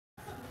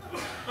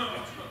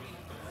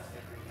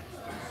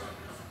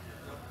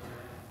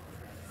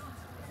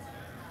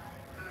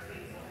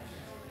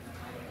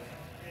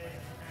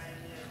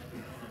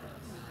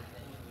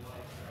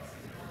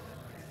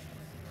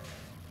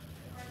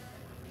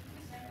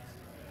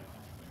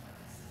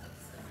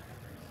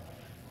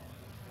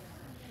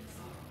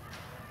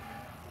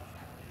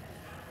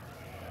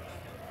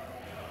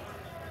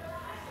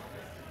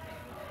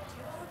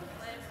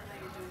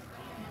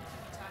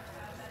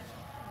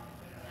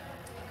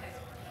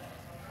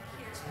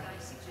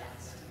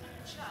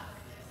Chuck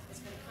is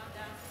going to come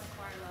down from the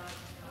choir loft.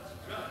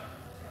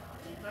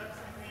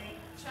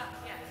 Chuck,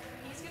 yeah.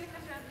 He's going to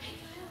come down.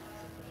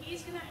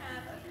 He's going to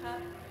have a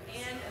cup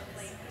and a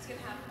plate. He's going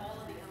to have all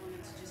of the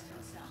elements just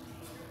himself.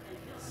 And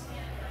he'll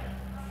stand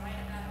right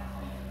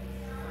about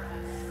for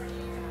us.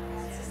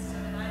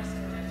 And I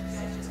suggest you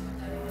guys just come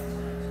down.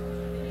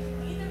 And you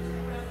can either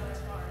move around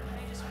as far. You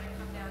may just want to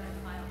come down and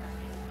file back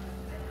in.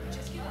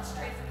 Just get it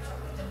straight from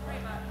Chuck. Don't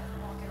worry about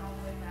walking all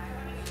the way back.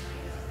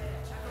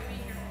 Chuck will be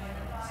here for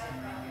you.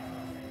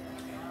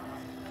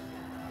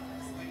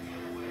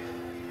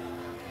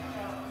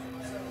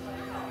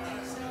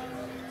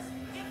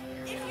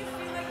 If you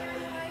feel like you're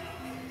in the way,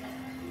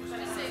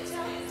 just say,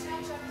 tell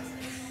Chuck to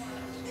say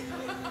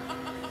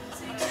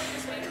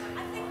this way.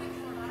 I think we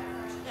can rely on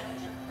our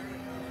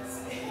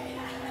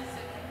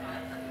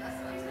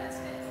that's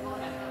it.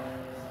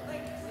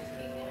 Like,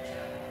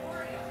 or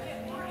in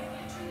the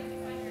entry, if you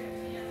find your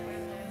piano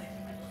right there,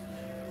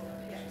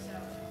 yeah, so,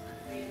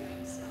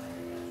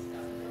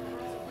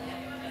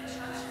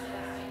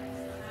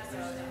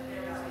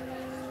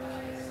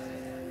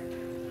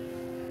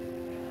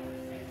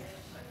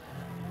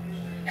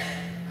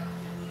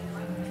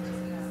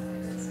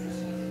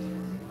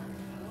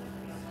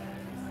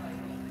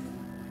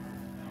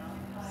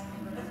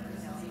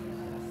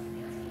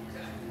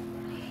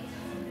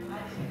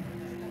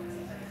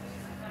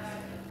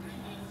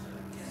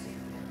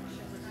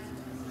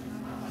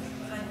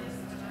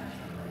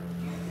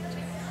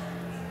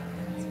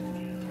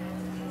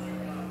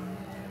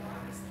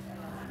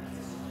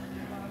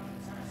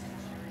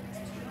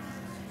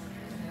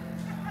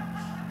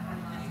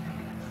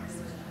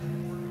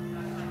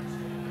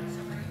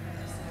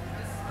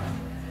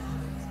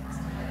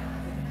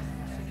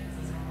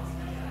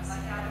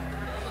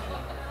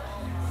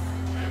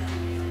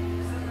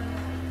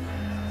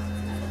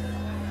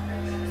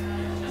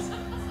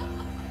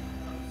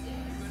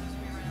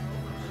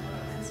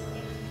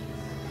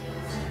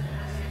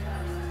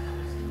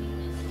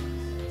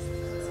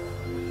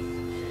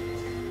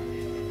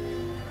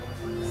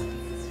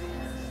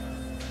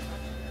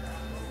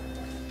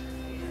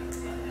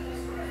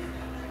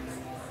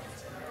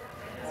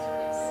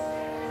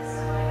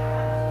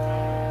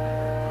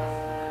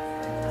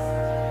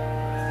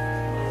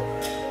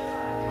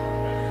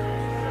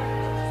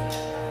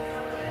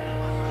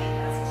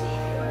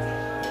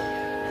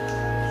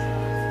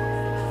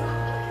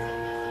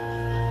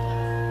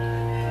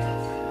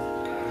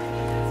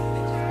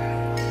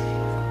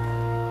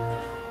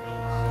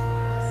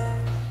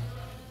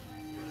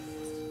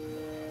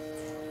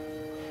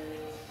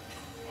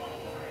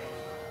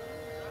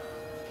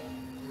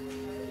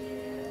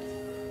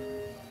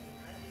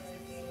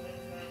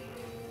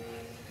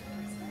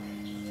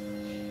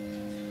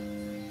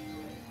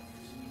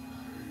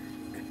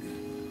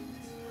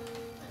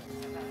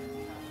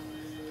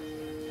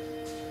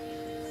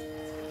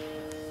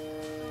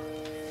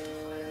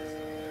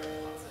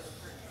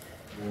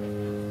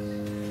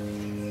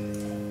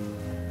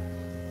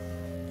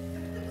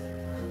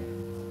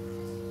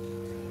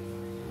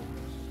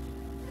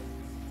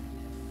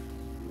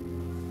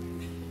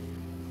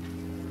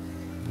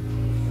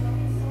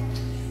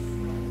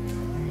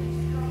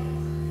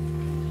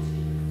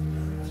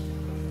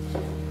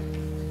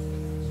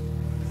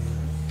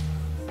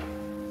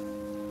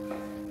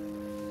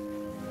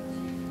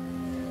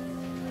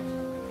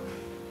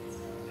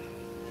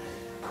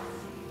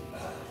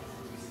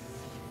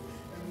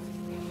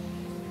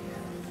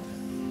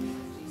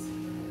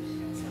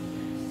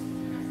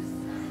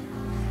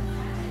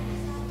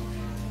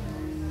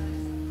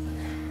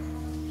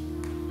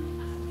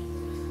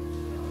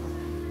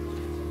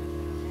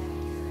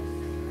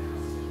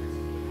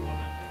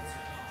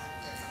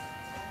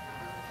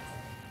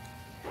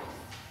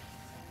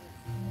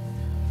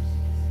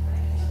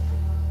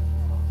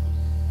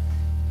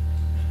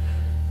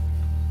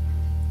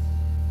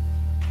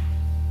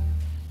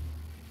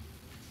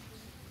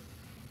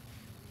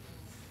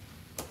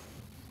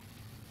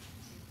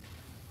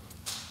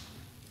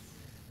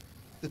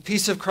 The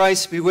peace of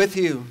Christ be with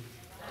you.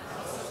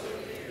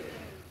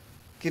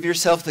 Give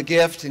yourself the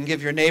gift and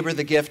give your neighbor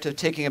the gift of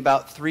taking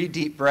about 3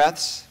 deep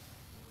breaths,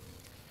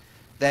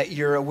 that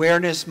your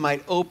awareness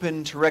might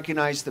open to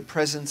recognize the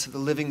presence of the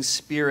living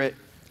Spirit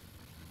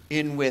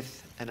in,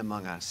 with, and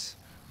among us.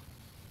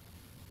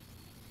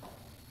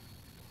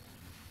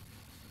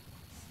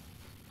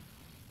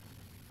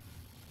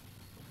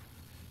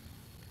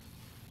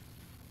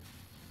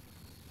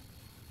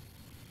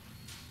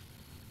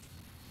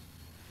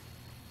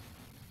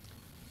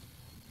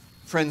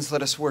 Friends,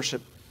 let us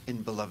worship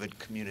in beloved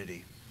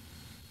community.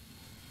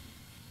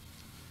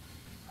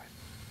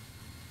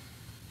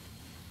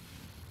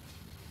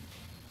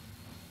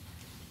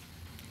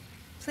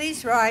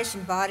 Please rise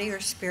in body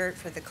or spirit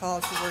for the call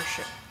to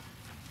worship.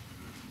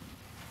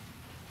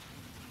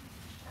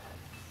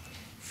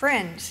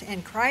 Friends,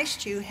 in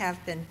Christ you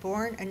have been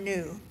born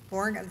anew,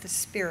 born of the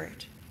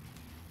Spirit.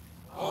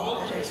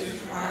 All that is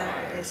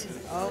required is an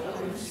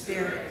open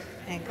spirit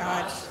and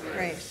God's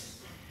grace.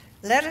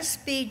 Let us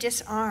be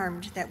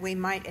disarmed that we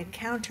might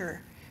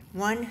encounter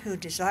one who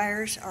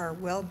desires our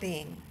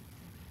well-being.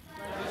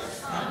 Let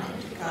us come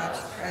into God's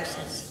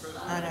presence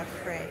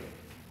unafraid.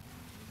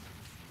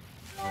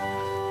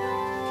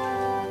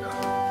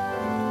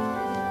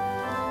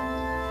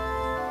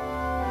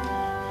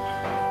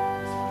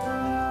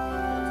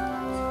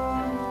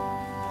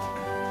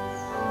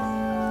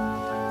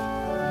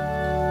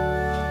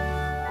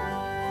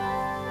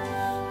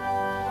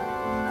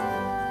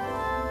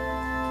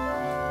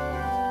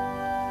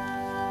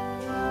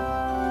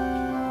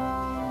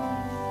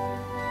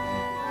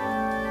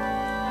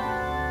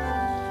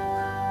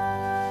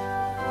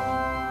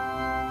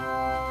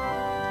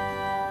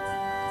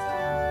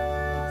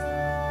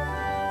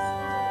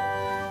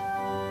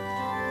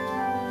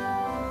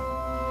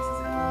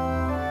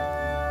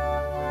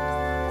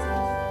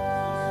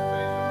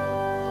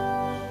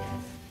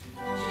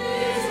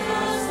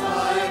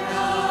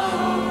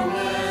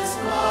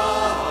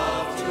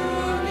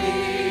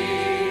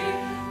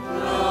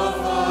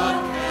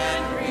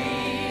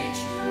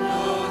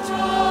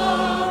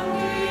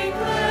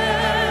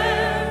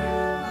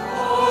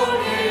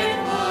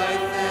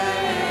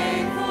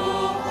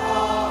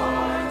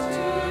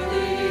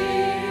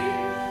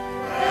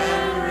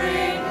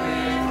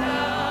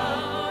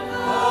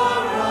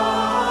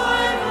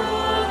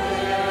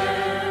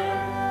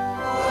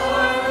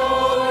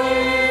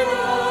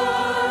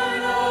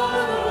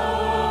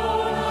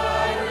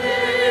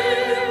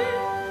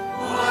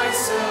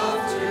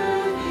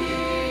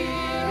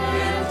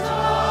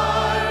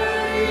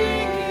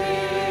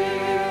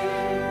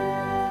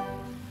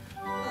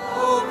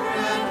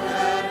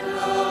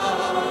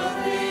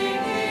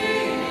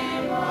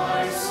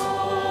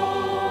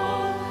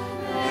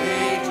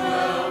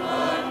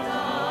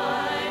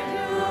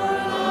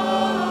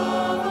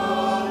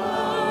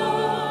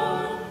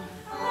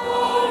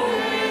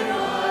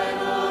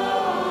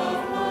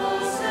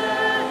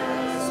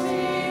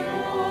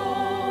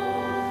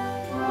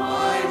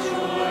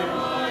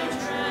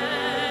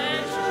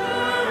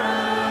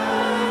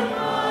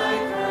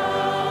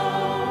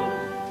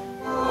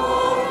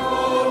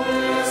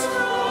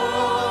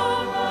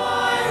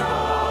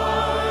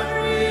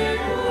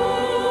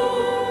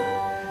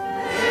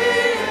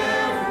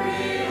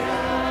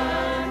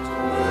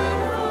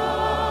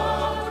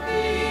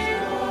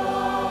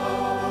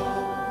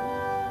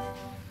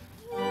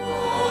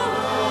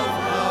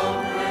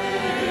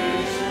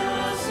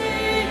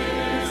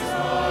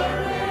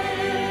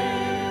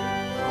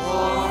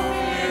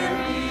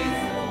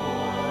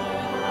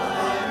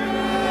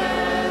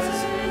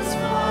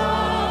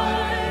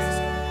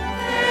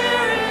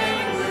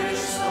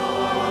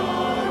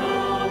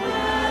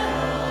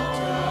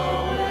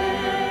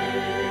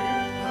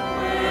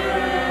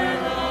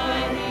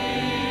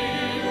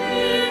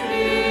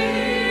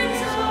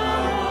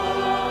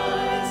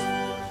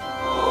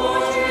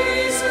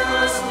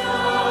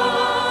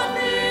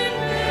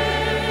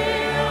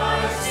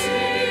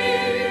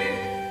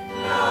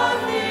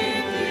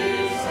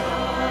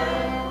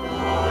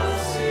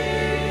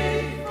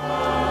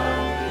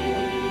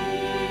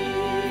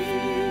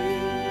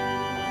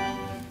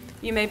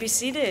 You may be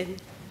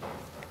seated.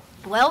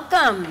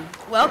 Welcome.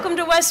 Welcome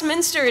to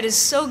Westminster. It is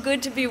so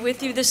good to be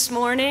with you this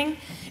morning.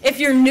 If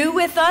you're new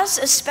with us,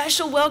 a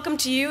special welcome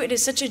to you. It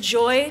is such a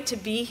joy to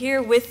be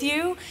here with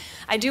you.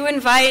 I do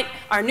invite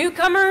our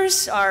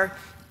newcomers, our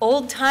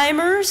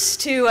old-timers,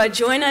 to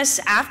join us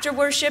after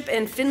worship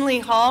in Finley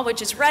Hall,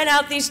 which is right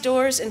out these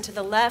doors and to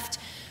the left.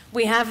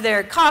 We have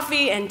there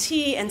coffee and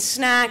tea and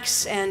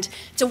snacks, and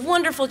it's a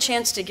wonderful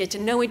chance to get to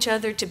know each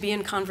other, to be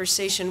in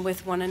conversation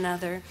with one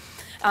another.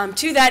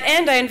 To that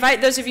end, I invite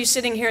those of you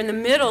sitting here in the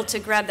middle to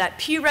grab that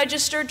pew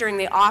register during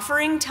the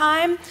offering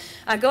time.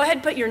 Go ahead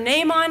and put your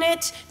name on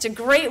it. It's a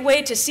great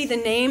way to see the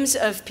names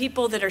of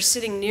people that are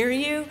sitting near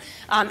you.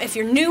 If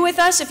you're new with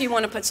us, if you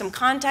want to put some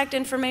contact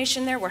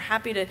information there, we're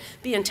happy to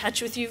be in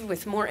touch with you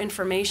with more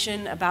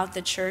information about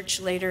the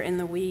church later in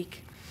the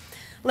week.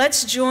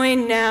 Let's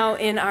join now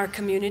in our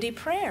community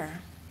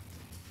prayer.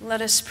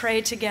 Let us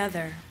pray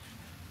together.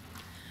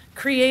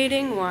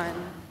 Creating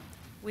one,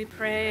 we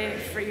pray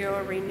for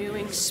your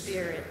renewing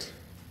spirit.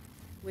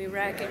 We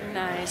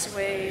recognize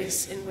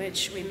ways in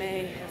which we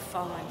may have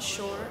fallen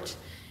short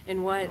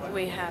in what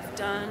we have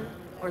done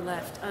or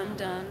left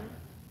undone.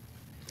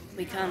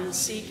 We come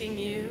seeking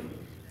you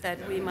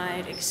that we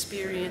might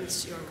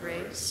experience your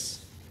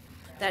grace,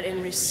 that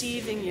in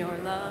receiving your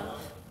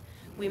love,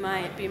 we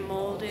might be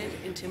molded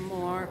into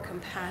more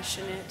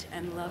compassionate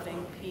and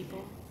loving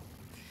people.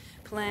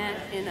 Plant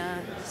in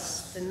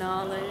us the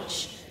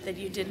knowledge that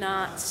you did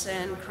not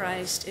send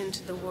Christ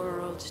into the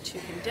world to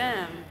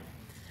condemn,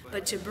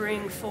 but to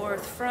bring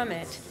forth from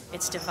it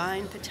its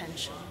divine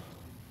potential.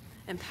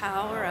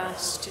 Empower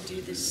us to do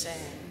the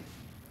same.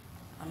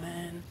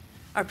 Amen.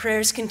 Our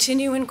prayers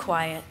continue in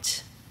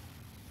quiet.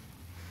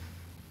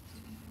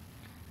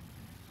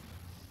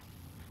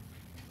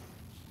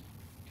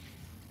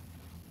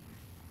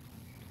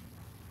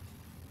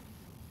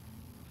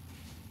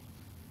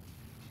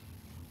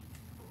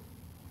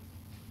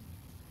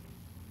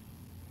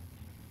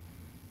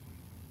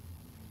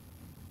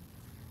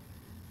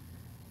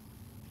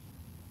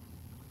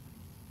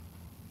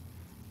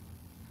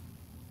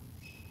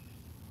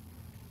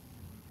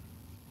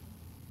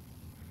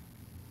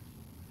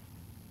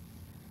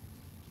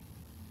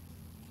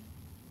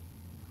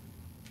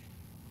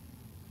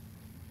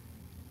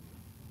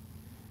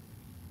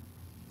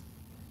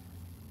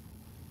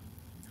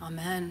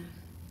 Amen.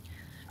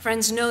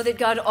 Friends, know that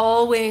God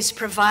always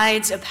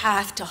provides a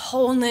path to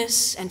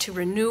wholeness and to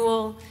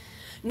renewal.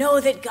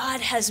 Know that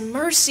God has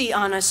mercy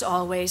on us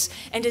always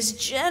and is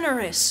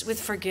generous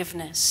with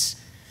forgiveness.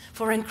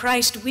 For in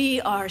Christ we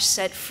are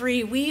set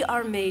free, we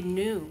are made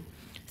new.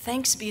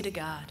 Thanks be to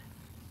God.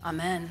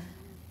 Amen.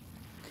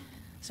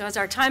 So as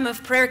our time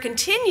of prayer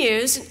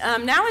continues,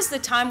 now is the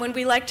time when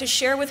we like to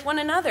share with one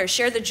another,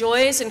 share the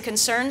joys and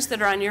concerns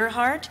that are on your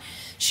heart,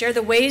 share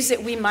the ways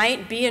that we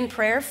might be in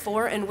prayer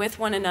for and with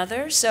one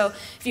another. So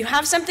if you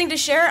have something to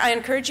share, I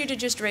encourage you to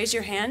just raise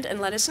your hand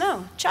and let us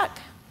know. Chuck.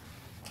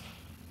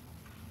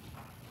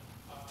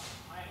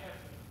 I have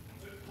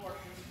the good fortune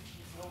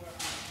to know that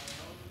I'm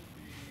known to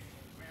be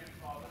a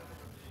grandfather for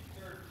the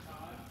third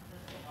time.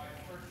 My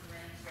first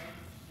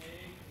grandson's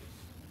name is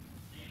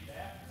Steve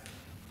Back.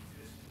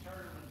 His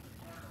paternal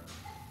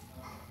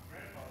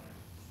grandfather,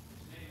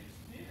 his name is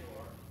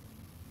Theodore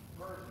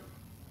Berger.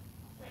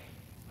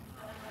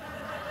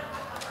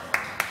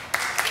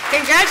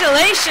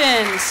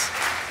 Congratulations.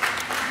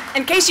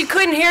 In case you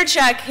couldn't hear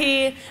Chuck,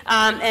 he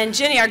and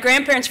Jenny are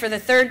grandparents for the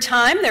third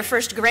time, their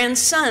first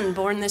grandson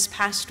born this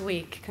past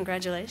week.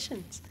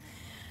 Congratulations.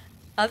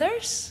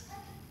 Others?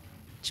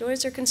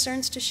 Joys or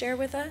concerns to share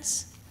with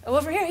us? Oh,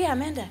 over here. Yeah,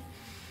 Amanda.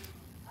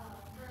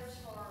 Prayers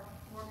for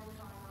Morgan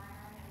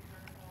Conmeyer and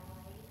her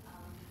family.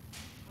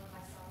 One of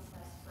my son's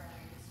best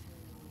friends,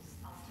 whose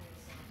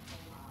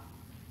osteosarcoma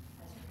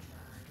has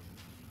returned.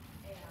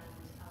 And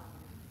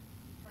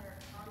prayer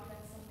probably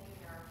been something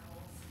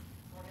miracles.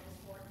 Morgan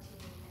is 14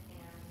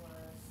 and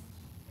was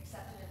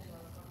accepted into a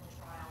clinical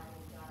trial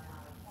being done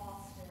out of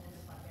Boston,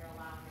 but they're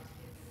allowing it to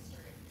be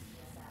administered at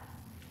UCSF.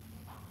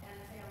 And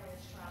the family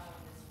is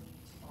traveling this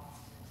week to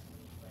Boston to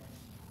meet with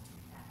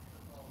that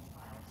clinical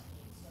trial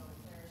team. So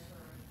prayers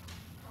for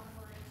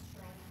comfort,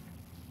 strength,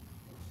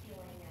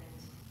 healing, and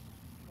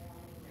more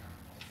many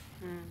miracles.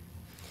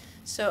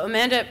 So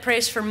Amanda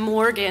prays for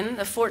Morgan,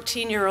 the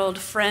 14-year-old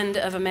friend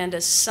of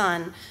Amanda's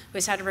son, who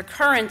has had a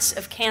recurrence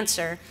of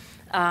cancer,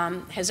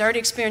 has already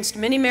experienced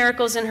many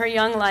miracles in her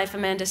young life,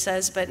 Amanda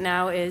says, but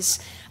now is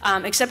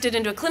accepted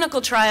into a clinical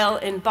trial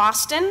in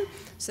Boston.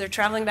 So they're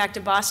traveling back to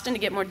Boston to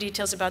get more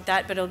details about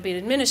that, but it'll be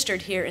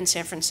administered here in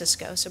San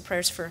Francisco. So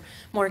prayers for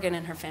Morgan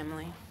and her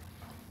family.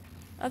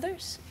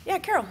 Others? Yeah,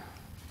 Carol.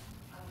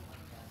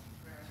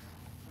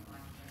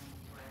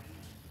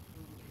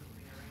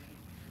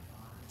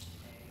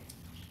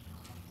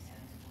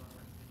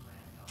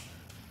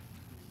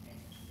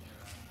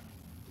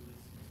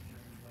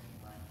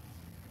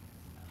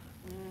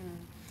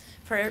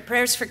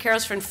 Prayers for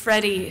Carol's friend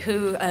Freddie,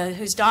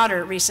 whose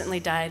daughter recently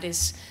died,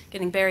 is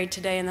getting buried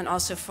today, and then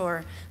also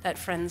for that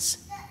friend's,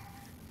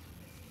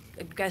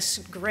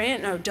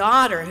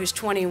 daughter, who's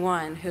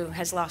 21, who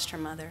has lost her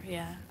mother.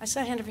 Yeah, I saw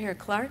a hand over here.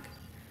 Clark?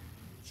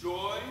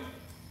 Joy,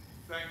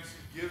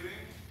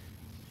 thanksgiving,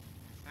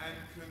 and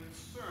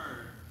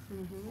concern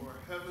for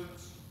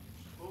heaven's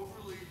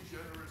overly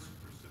generous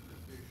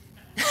precipitation.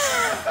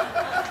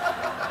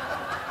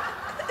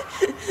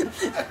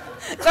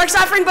 Clark's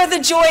offering both a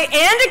joy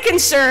and a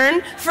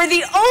concern for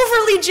the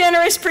overly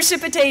generous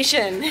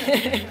precipitation.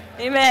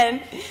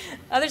 Amen.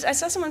 Others? I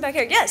saw someone back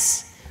here.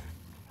 Yes?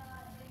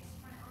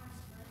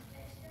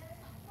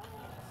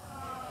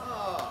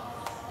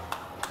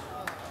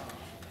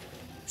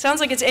 Sounds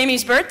like it's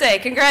Amy's birthday.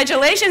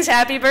 Congratulations,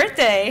 happy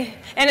birthday.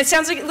 And it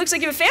looks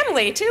like you have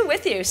family, too,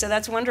 with you, so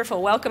that's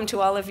wonderful. Welcome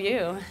to all of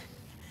you.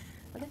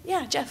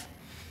 Yeah, Jeff.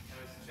 I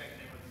was checking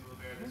in with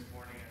Move Air this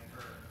morning, and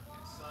her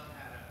son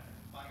had a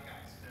bike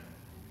accident.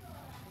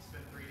 He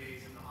spent 3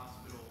 days in the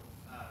hospital.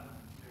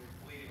 They were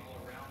bleeding all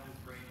around his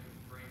brain, but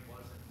his brain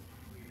wasn't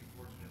bleeding.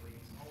 Fortunately,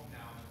 he's home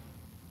now.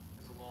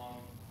 There's a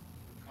long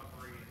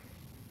recovery, and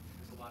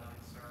there's a lot of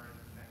concern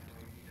and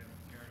thankfully,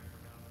 caring for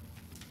him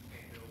and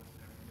paying bills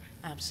and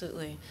everything.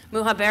 Absolutely.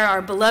 Muhaber,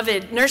 our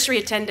beloved nursery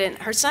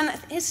attendant, her son,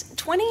 his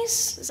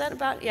 20s, is that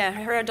about? Yeah,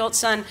 her adult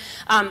son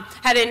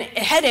had a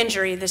head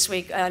injury this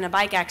week in a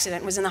bike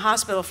accident, was in the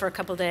hospital for a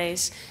couple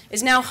days,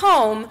 is now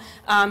home,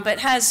 but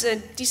has a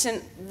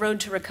decent road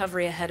to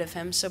recovery ahead of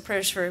him. So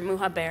prayers for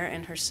Muhaber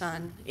and her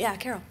son. Yeah,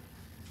 Carol.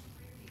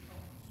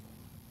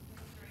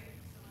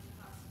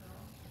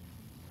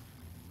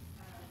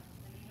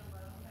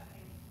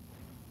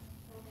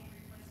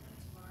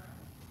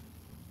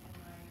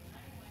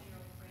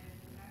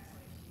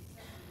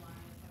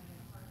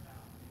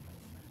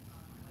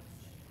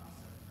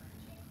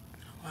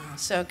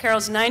 So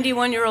Carol's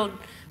 91-year-old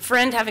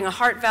friend having a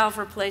heart valve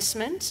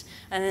replacement,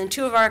 and then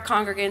two of our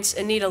congregants,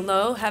 Anita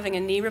Lowe, having a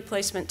knee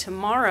replacement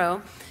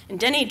tomorrow, and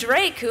Denny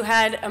Drake, who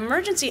had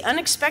emergency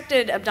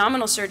unexpected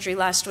abdominal surgery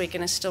last week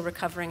and is still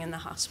recovering in the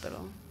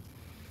hospital.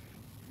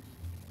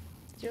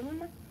 Do you have one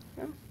more?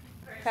 No?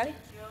 Patty?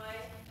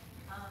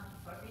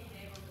 For being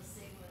able to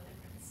sing with the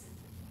Prince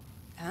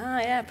Symphony. Ah,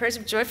 yeah, prayers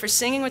of joy for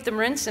singing with the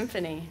Marin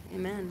Symphony.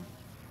 Amen.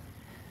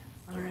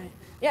 All right.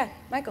 Yeah,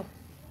 Michael.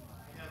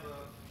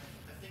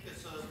 I think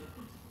it's a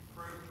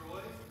prayer of joy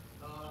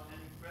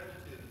and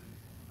gratitude.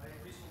 I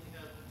recently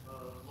had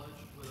lunch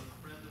with a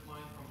friend of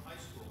mine from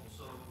high school.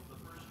 So the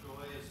first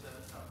joy is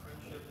that our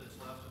friendship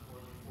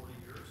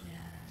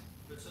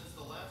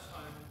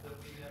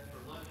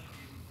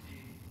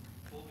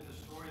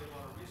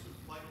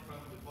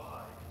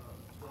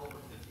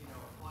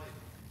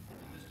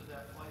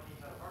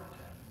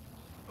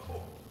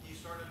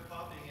started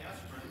popping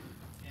aspirin,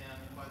 and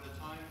by the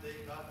time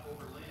they got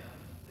over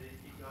land,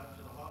 he got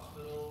to the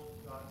hospital,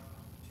 got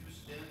 2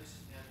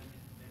 stents, and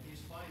he's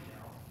fine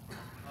now.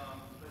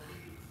 But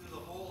through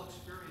the whole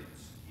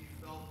experience, he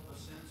felt a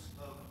sense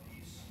of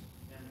peace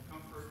and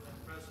comfort and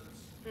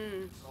presence.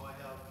 So I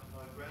have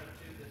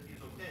gratitude that he's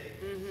okay,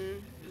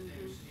 and his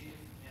name is Steve,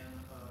 and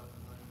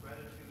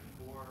gratitude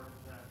for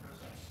that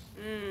presence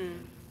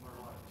in our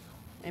lives.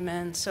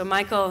 Amen. So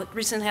Michael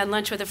recently had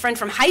lunch with a friend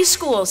from high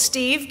school,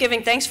 Steve,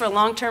 giving thanks for a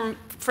long-term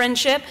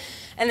friendship,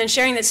 and then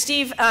sharing that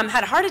Steve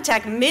had a heart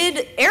attack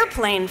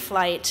mid-airplane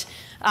flight,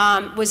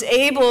 was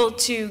able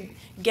to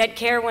get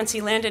care once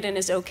he landed and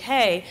is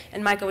okay.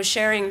 And Michael was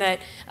sharing that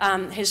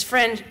his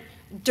friend,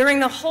 during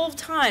the whole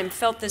time,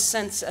 felt this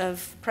sense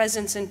of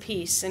presence and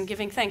peace, and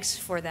giving thanks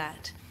for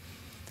that.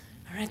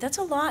 All right, that's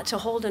a lot to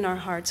hold in our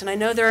hearts, and I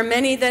know there are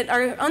many that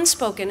are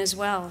unspoken as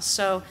well.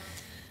 So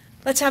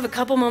let's have a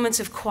couple moments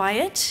of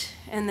quiet,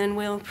 and then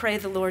we'll pray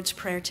the Lord's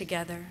Prayer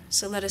together.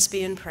 So let us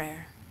be in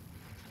prayer.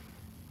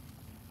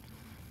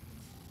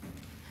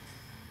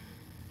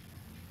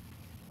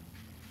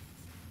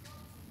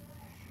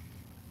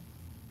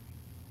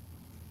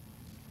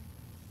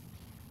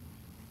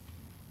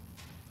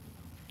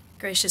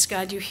 Gracious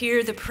God, you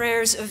hear the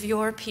prayers of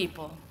your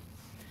people,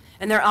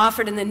 and they're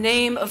offered in the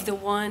name of the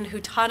one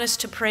who taught us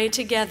to pray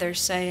together,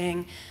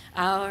 saying,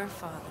 Our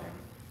Father,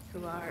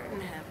 who art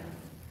in heaven,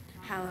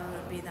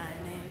 hallowed be thy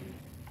name.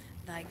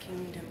 Thy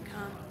kingdom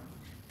come,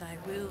 thy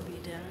will be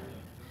done,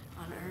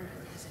 on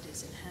earth as it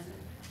is in heaven.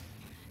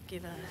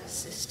 Give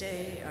us this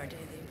day our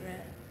daily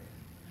bread,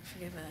 and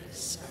forgive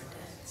us our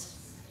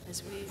debts,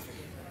 as we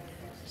forgive our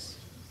debtors.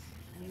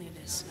 And lead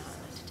us not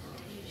into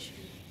temptation,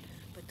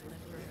 but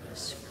deliver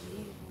us from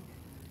evil.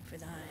 For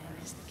thine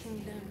is the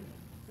kingdom,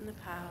 and the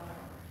power,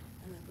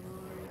 and the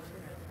glory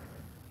forever.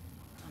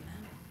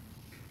 Amen.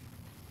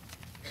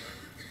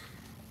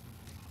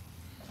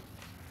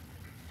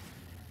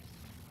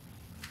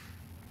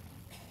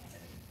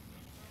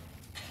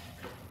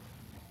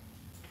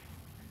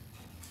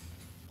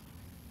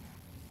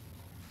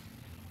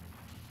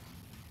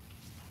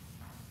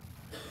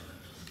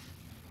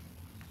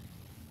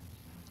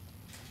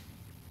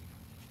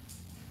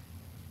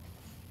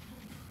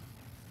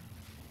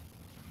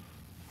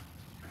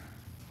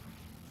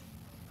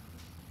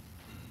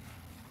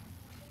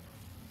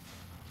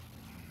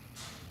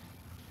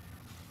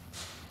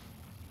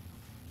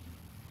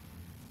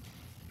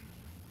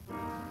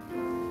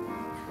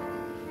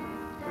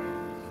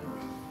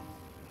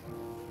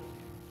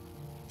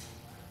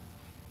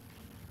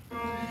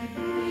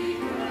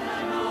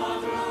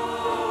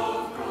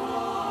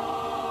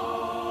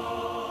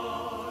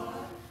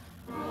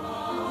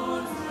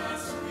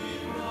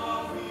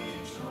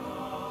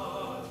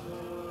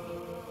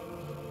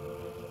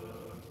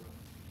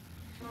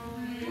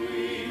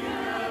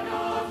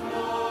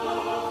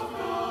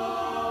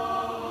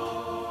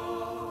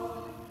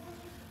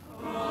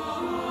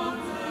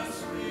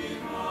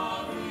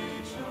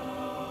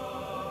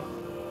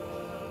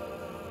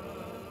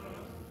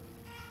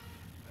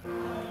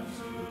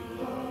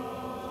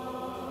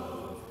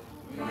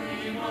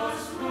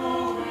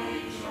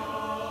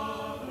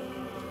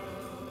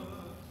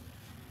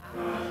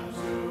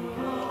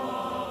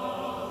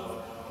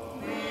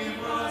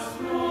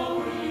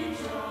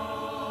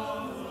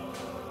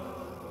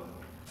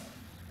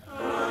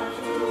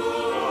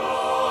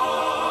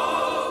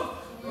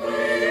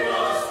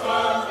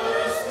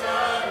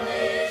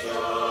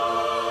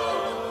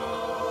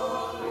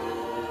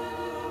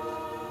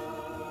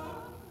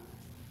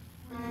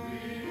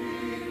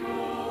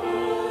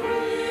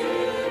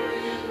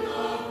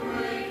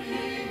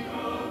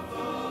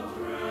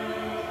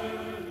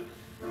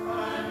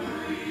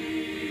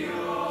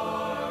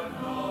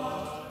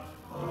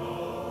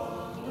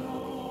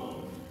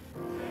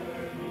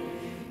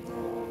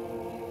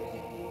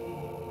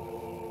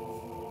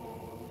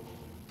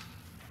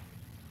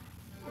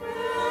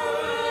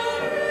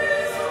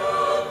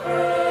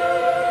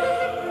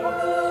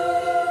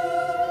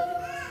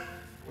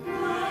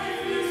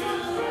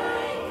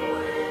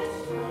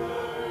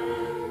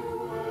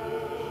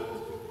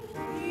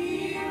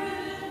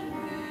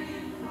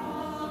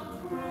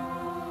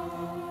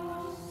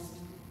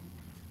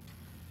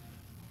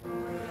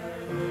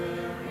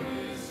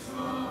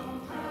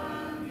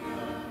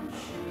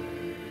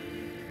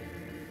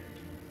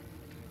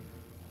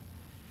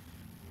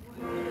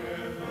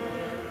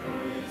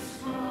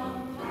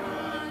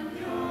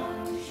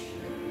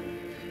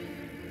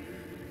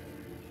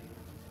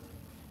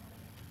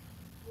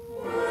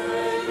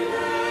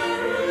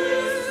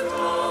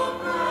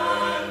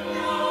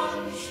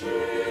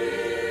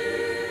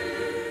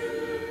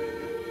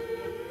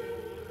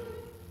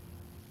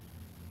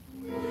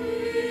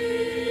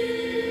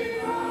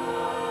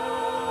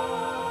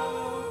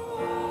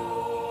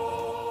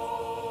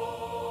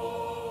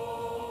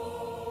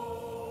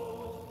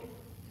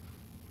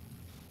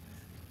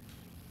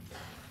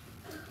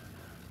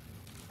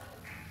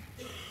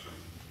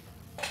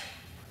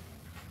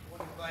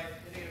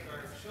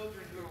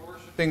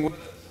 With us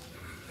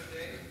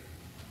today,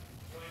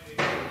 join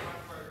the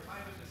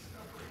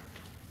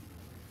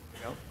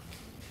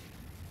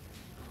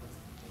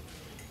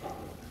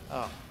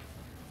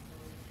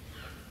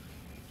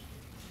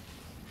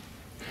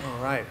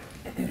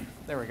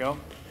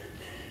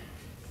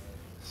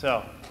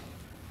So,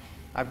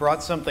 I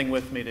brought something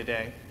with me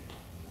today.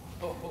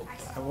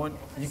 I want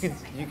you could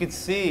see. I saw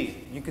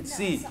what you were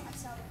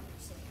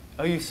saying.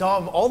 Oh, you saw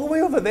him all the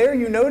way over there?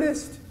 You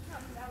noticed? No,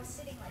 because I was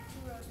sitting like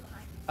 2 rows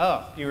behind you.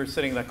 Oh, you were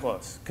sitting that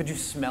close. Could you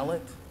smell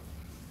it?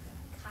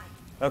 Kind.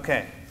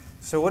 Okay.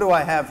 So what do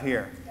I have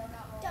here?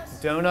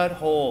 Donut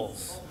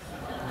holes.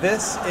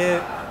 This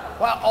is,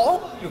 wow,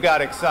 all of you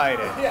got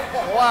excited.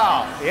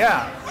 Wow,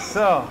 yeah.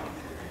 So,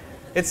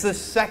 it's the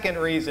second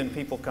reason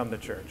people come to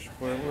church.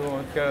 We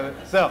won't go.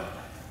 So,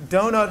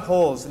 donut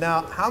holes.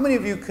 Now, how many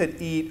of you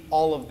could eat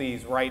all of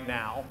these right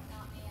now?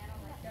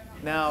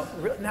 Now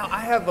I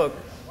have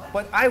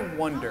but I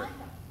wonder.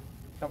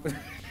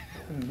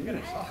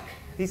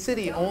 He said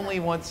he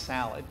only wants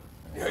salad,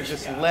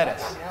 just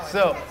lettuce.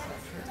 So,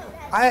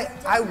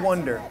 I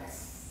wonder,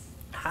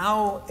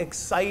 how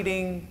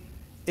exciting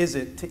is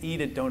it to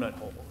eat a donut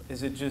hole?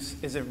 Is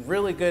it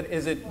really good?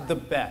 Is it the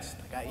best?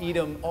 Like, I eat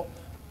them all.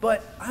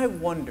 But I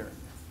wonder,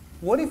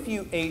 what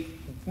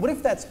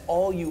if that's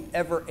all you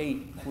ever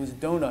ate was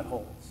donut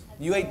holes?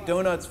 You ate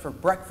donuts for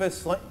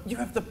breakfast, lunch. You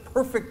have the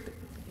perfect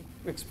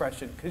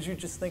expression, because you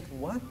just think,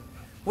 what?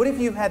 What if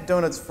you had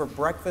donuts for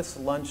breakfast,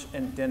 lunch,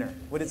 and dinner?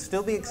 Would it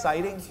still be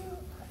exciting?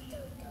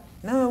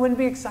 No, it wouldn't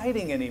be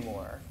exciting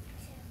anymore.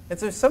 And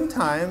so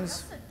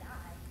sometimes,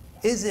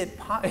 is it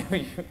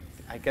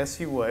I guess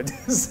you would.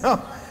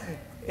 So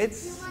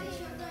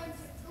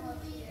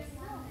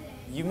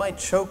you might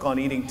choke on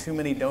eating too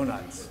many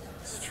donuts.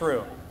 It's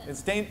true.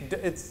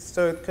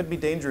 So it could be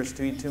dangerous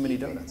to eat too many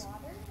donuts.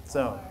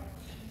 So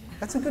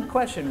that's a good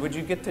question. Would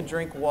you get to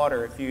drink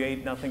water if you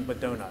ate nothing but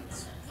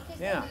donuts?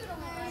 Yeah.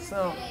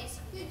 So,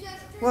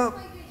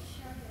 well,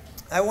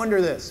 I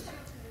wonder this.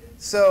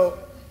 So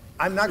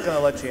I'm not going to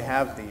let you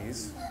have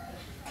these,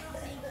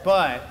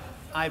 but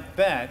I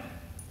bet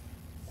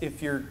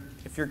if you're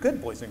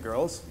good, boys and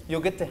girls,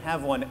 you'll get to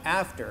have one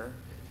after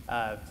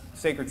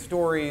Sacred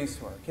Stories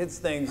or Kids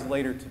Things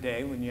later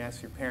today. When you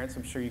ask your parents,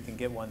 I'm sure you can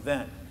get one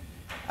then.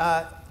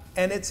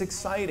 And it's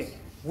exciting.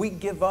 We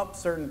give up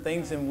certain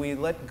things and we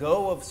let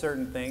go of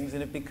certain things,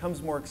 and it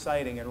becomes more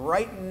exciting. And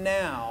right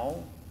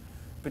now,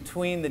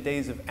 between the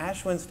days of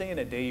Ash Wednesday and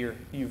a day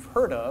you've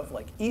heard of,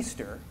 like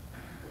Easter,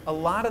 a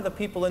lot of the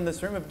people in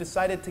this room have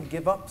decided to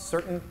give up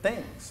certain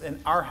things. In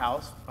our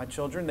house, my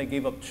children, they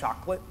gave up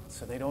chocolate,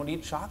 so they don't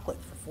eat chocolate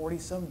for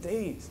 40-some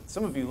days.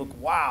 Some of you look,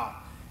 wow.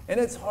 And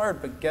it's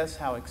hard, but guess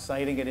how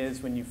exciting it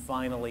is when you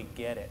finally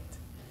get it.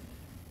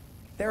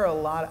 There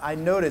are I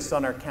noticed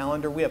on our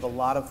calendar, we have a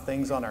lot of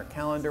things on our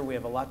calendar. We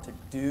have a lot to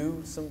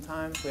do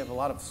sometimes. We have a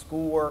lot of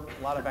schoolwork,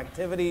 a lot of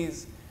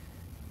activities.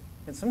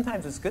 And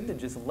sometimes it's good to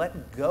just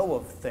let go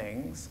of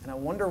things. And I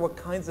wonder what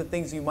kinds of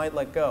things you might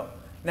let go.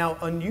 Now,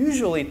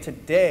 unusually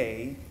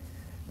today,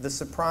 the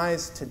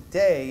surprise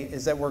today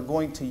is that we're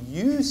going to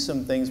use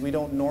some things we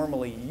don't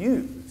normally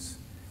use.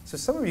 So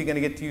some of you are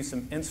going to get to use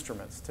some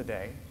instruments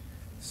today.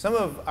 Some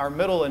of our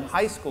middle and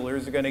high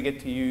schoolers are going to get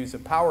to use a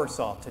power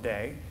saw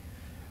today.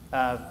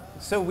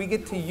 So we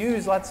get to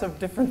use lots of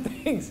different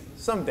things.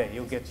 Someday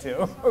you'll get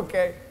to,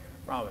 okay?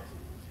 Promise.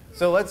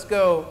 So let's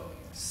go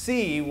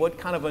see what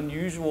kind of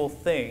unusual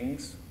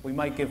things we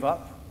might give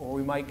up or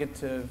we might get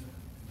to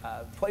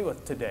play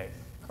with today.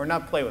 Or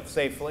not play with,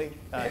 safely.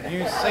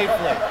 Use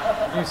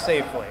safely. Use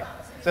safely.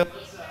 So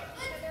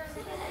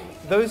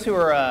those who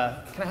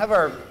are, can I have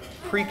our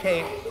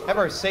pre-K, have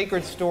our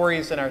Sacred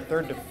Stories in our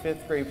 3rd to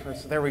 5th grade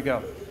person? There we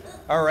go.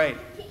 All right.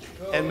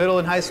 And middle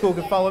and high school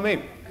can follow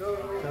me. Go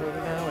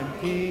now in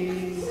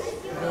peace.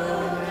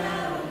 Go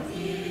now in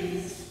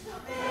peace.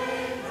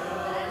 May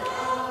the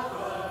love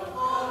of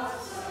God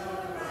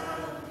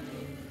surround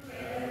you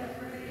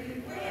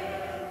everywhere,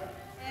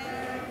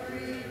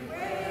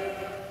 everywhere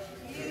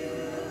you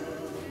may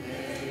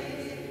go.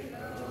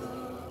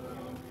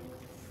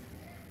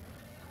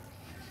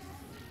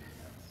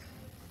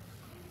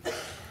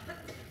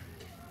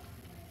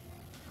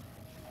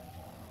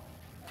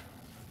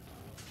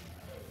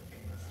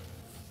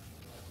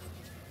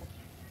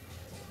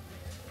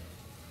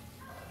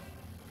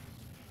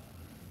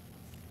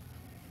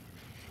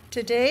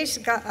 Today's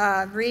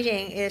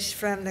reading is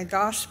from the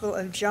Gospel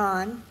of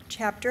John,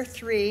 chapter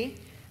 3,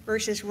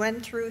 verses 1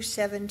 through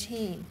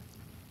 17.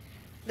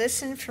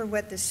 Listen for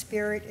what the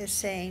Spirit is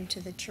saying to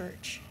the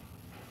church.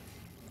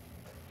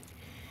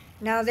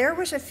 Now there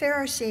was a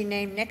Pharisee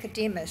named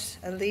Nicodemus,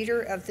 a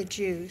leader of the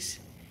Jews.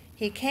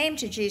 He came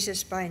to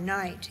Jesus by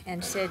night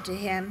and said to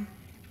him,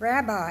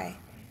 "Rabbi,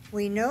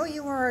 we know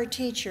you are a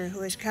teacher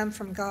who has come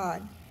from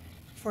God.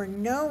 For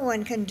no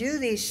one can do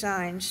these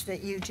signs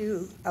that you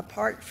do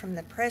apart from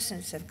the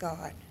presence of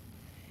God."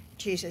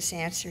 Jesus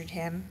answered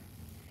him,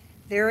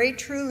 "Very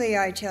truly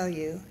I tell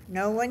you,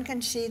 no one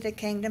can see the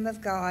kingdom of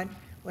God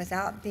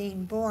without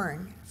being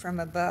born from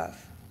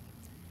above."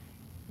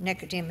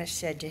 Nicodemus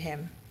said to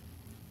him,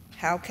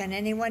 "How can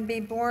anyone be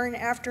born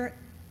after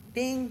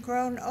being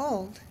grown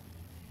old?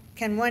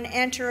 Can one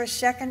enter a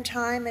second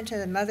time into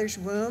the mother's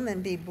womb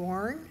and be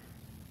born?"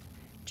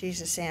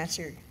 Jesus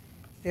answered,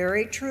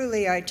 "Very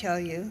truly I tell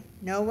you,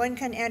 no one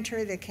can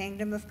enter the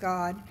kingdom of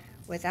God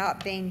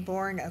without being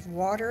born of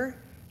water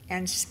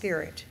and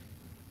spirit.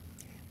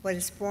 What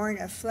is born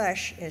of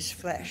flesh is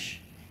flesh,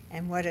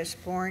 and what is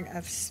born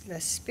of the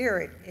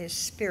Spirit is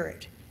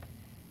spirit.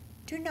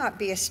 Do not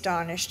be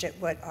astonished at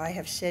what I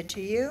have said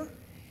to you.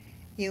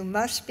 You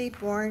must be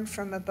born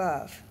from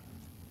above.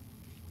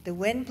 The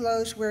wind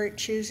blows where it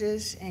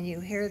chooses, and you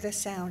hear the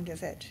sound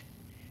of it,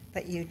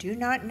 but you do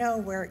not know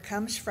where it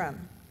comes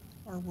from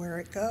or where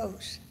it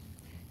goes.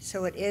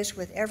 So it is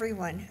with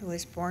everyone who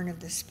is born of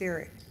the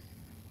Spirit.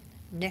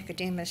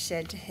 Nicodemus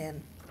said to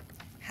him,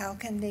 "How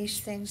can these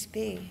things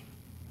be?"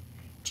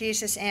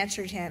 Jesus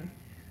answered him,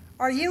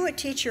 "Are you a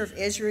teacher of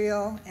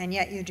Israel, and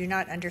yet you do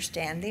not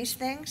understand these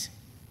things?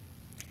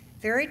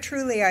 Very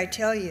truly I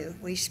tell you,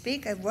 we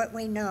speak of what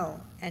we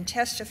know and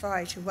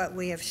testify to what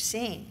we have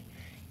seen,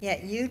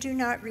 yet you do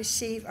not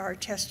receive our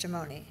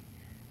testimony.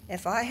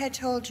 If I had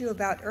told you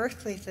about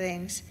earthly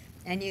things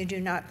and you do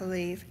not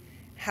believe,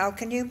 how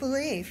can you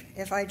believe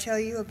if I tell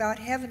you about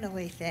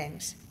heavenly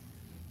things?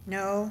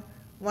 No,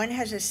 one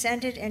has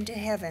ascended into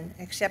heaven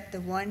except the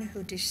one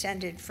who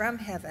descended from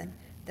heaven,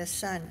 the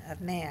Son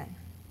of Man.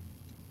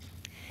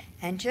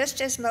 And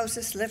just as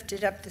Moses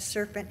lifted up the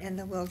serpent in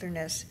the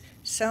wilderness,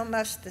 so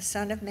must the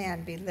Son of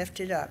Man be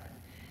lifted up,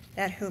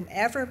 that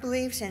whomever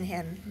believes in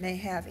him may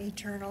have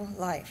eternal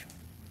life.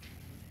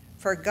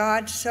 For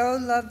God so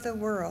loved the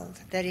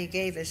world that he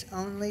gave his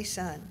only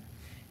Son,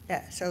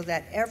 so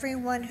that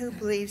everyone who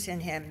believes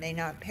in him may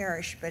not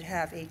perish but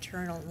have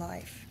eternal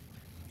life.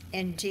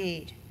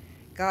 Indeed,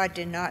 God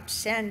did not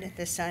send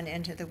the Son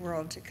into the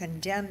world to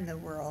condemn the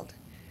world,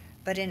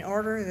 but in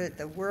order that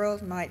the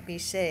world might be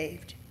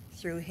saved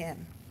through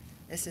him.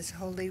 This is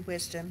holy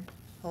wisdom,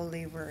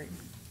 holy word.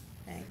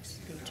 Thanks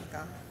be to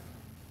God.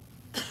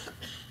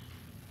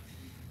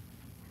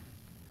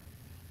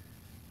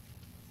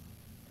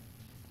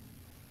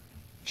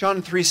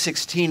 John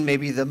 3:16 may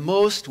be the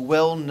most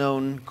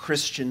well-known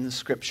Christian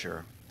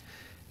scripture.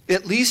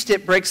 At least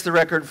it breaks the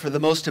record for the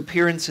most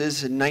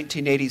appearances in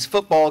 1980s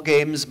football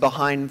games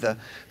behind the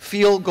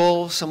field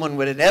goal. Someone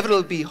would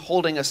inevitably be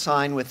holding a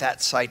sign with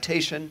that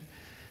citation.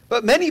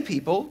 But many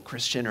people,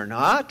 Christian or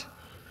not,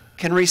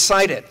 can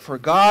recite it. For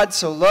God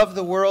so loved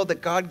the world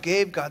that God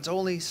gave God's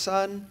only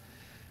Son,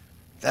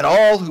 that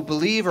all who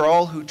believe or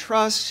all who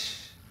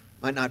trust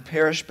might not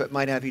perish but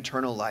might have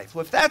eternal life.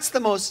 Well, if that's the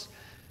most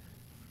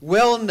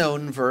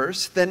well-known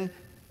verse, then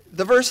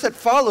the verse that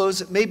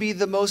follows may be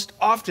the most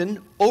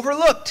often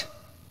overlooked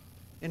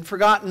and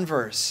forgotten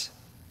verse.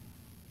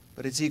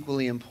 But it's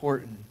equally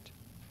important.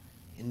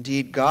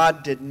 Indeed,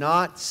 God did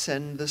not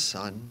send the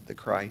Son, the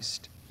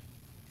Christ,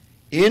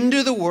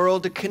 into the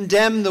world to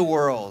condemn the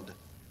world,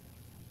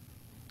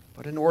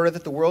 but in order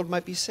that the world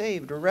might be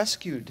saved or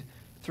rescued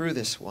through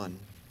this one.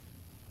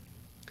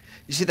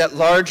 You see, that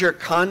larger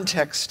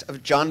context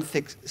of John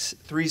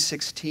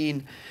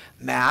 3:16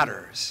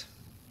 matters.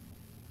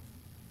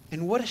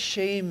 And what a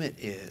shame it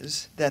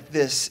is that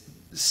this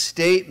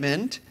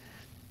statement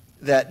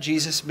that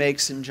Jesus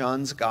makes in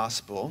John's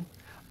gospel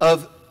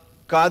of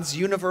God's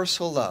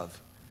universal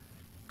love,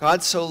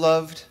 God so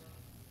loved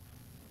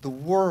the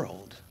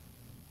world,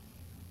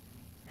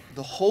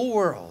 the whole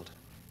world,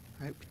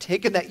 right?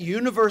 Taken that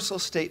universal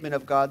statement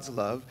of God's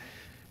love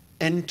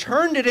and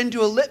turned it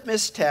into a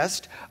litmus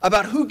test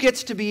about who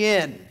gets to be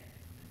in,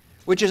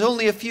 which is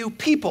only a few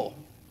people,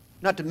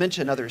 not to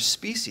mention other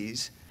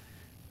species,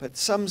 but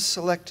some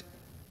select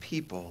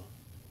people.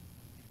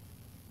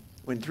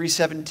 When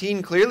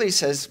 3:17 clearly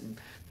says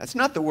that's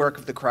not the work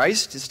of the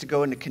Christ, is to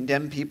go and to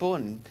condemn people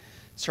and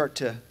start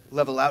to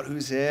level out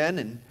who's in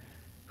and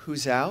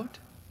who's out.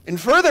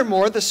 And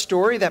furthermore, the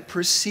story that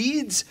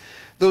precedes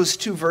those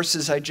two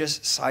verses I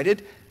just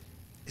cited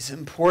is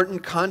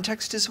important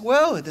context as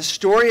well. The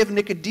story of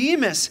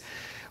Nicodemus,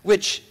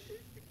 which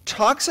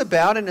talks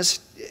about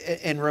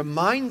and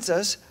reminds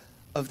us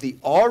of the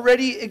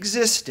already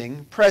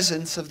existing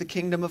presence of the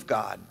kingdom of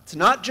God. It's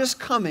not just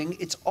coming,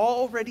 it's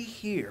already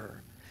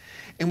here.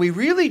 And we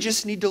really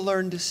just need to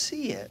learn to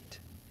see it.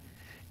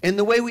 And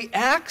the way we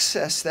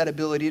access that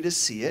ability to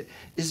see it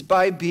is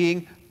by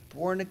being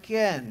born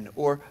again,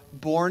 or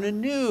born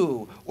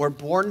anew, or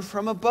born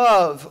from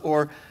above,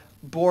 or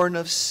born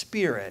of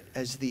spirit,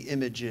 as the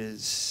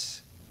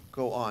images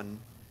go on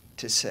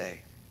to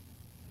say.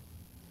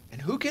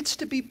 And who gets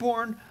to be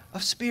born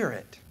of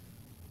spirit?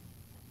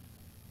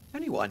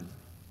 Anyone.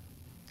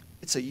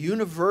 It's a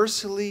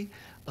universally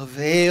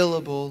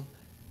available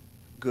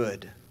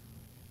good.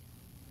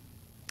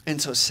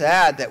 And so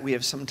sad that we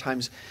have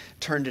sometimes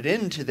turned it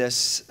into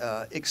this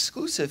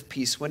exclusive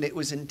piece when it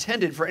was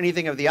intended for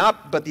anything of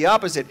but the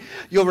opposite.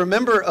 You'll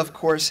remember, of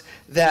course,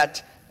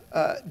 that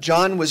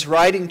John was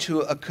writing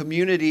to a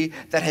community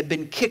that had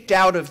been kicked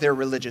out of their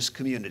religious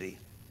community.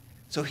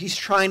 So he's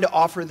trying to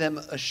offer them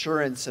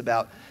assurance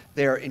about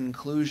their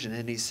inclusion.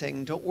 And he's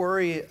saying, don't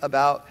worry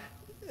about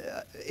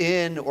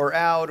in or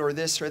out or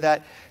this or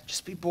that.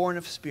 Just be born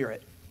of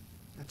spirit.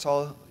 That's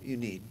all you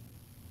need.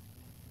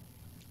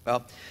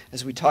 Well,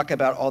 as we talk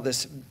about all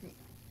this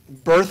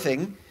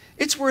birthing,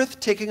 it's worth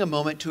taking a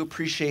moment to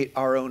appreciate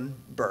our own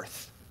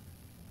birth.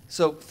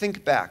 So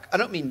think back. I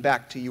don't mean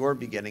back to your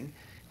beginning.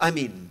 I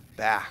mean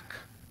back.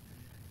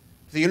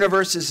 The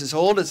universe is as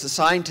old as the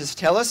scientists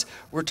tell us.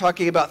 We're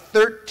talking about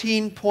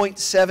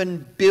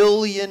 13.7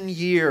 billion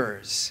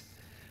years.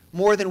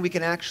 More than we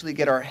can actually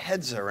get our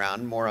heads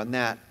around. More on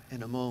that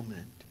in a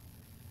moment.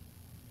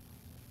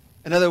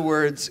 In other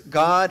words,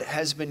 God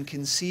has been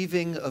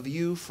conceiving of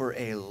you for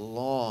a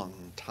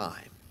long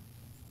time.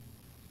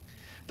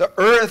 The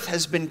earth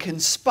has been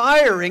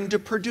conspiring to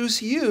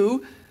produce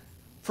you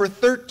for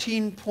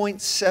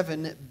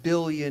 13.7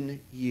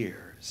 billion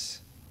years.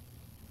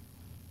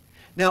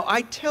 Now,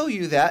 I tell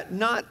you that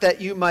not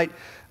that you might,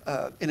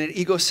 in an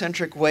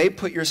egocentric way,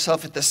 put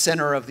yourself at the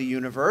center of the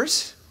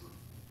universe,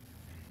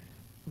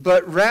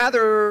 but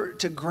rather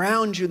to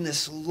ground you in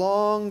this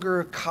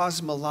longer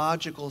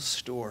cosmological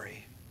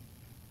story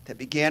that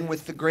began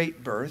with the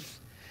great birth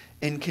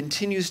and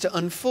continues to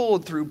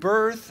unfold through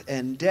birth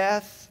and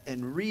death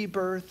and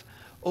rebirth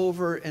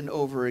over and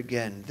over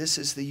again. This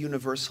is the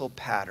universal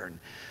pattern.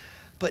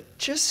 But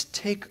just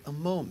take a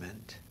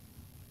moment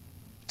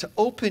to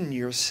open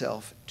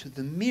yourself to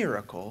the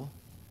miracle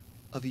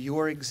of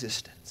your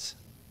existence.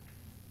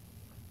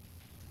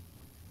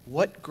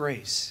 What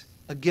grace,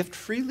 a gift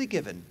freely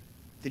given.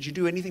 Did you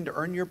do anything to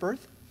earn your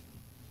birth?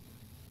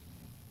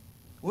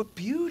 What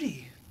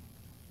beauty.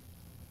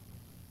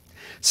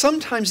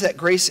 Sometimes that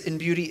grace and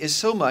beauty is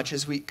so much,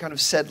 as we kind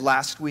of said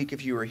last week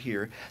if you were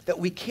here, that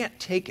we can't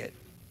take it.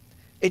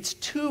 It's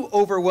too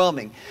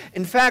overwhelming.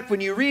 In fact,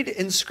 when you read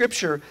in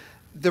Scripture,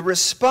 the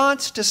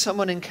response to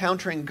someone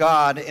encountering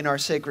God in our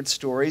sacred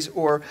stories,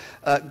 or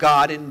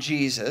God in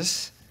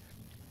Jesus,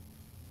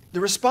 the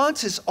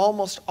response is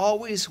almost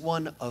always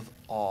one of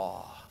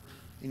awe.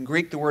 In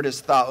Greek, the word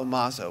is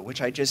thaumazo,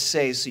 which I just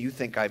say so you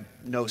think I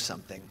know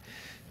something.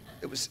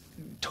 It was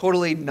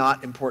totally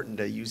not important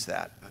to use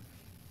that.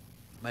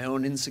 My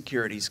own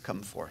insecurities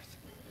come forth.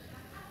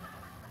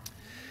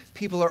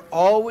 People are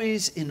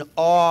always in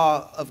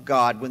awe of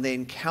God when they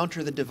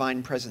encounter the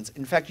divine presence.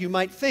 In fact, you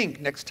might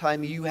think next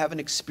time you have an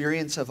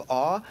experience of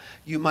awe,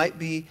 you might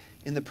be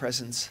in the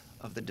presence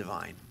of the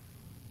divine.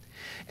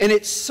 And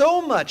it's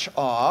so much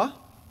awe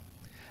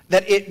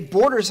that it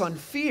borders on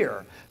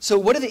fear. So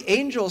what do the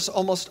angels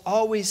almost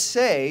always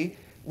say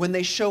when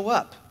they show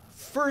up?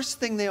 First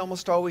thing they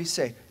almost always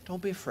say,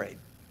 don't be afraid.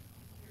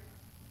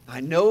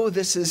 I know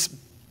this is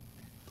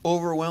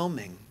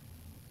overwhelming.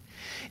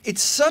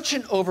 It's such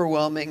an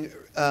overwhelming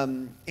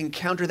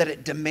encounter that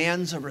it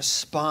demands a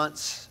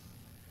response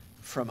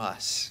from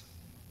us.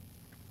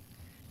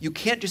 You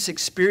can't just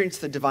experience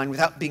the divine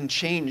without being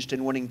changed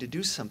and wanting to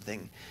do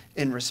something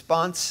in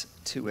response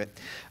to it.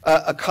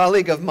 A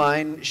colleague of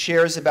mine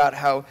shares about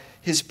how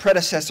his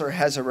predecessor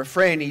has a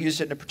refrain. He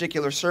used it in a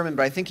particular sermon,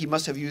 but I think he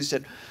must have used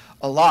it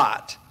a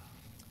lot.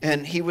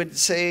 And he would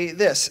say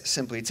this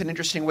simply. It's an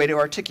interesting way to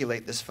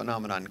articulate this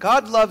phenomenon.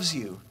 God loves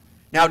you.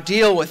 Now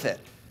deal with it.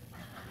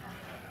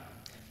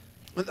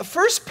 The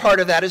first part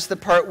of that is the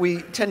part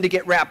we tend to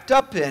get wrapped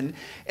up in,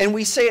 and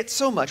we say it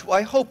so much. Well,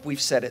 I hope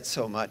we've said it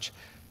so much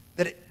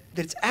that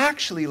it's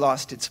actually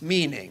lost its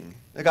meaning.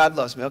 God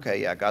loves me.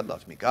 Okay, yeah, God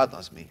loves me. God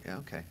loves me. Yeah,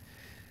 okay.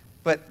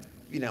 But,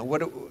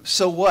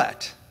 so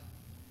what?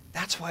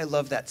 That's why I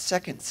love that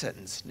second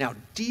sentence. Now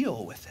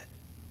deal with it.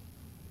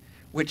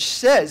 Which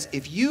says,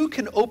 if you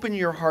can open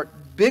your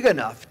heart big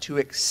enough to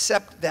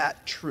accept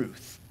that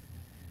truth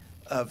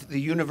of the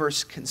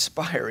universe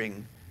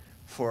conspiring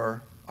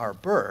for our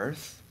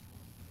birth,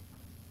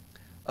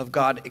 of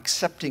God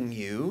accepting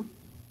you,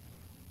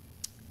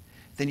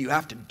 then you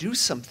have to do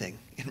something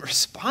in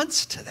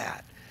response to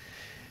that.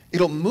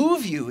 It'll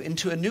move you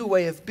into a new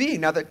way of being.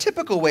 Now, the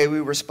typical way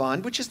we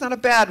respond, which is not a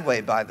bad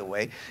way, by the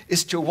way,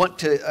 is to want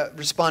to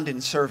respond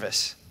in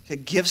service, to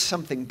give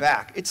something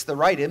back. It's the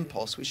right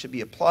impulse. We should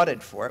be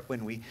applauded for it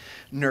when we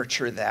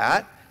nurture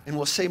that. And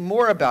we'll say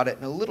more about it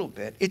in a little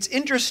bit. It's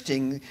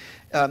interesting.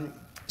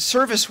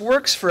 Service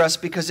works for us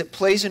because it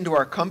plays into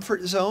our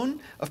comfort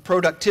zone of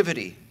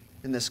productivity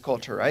in this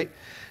culture, right?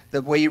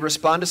 The way you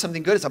respond to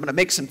something good is, I'm going to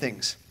make some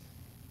things.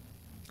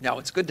 Now,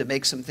 it's good to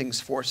make some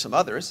things for some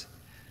others.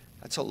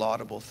 That's a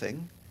laudable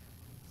thing.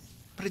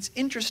 But it's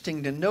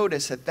interesting to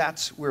notice that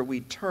that's where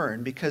we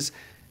turn, because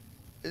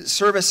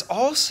service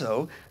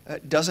also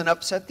doesn't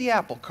upset the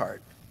apple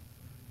cart,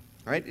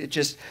 right? It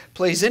just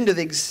plays into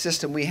the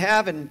system we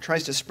have and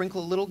tries to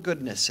sprinkle a little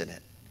goodness in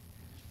it.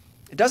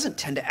 It doesn't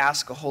tend to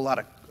ask a whole lot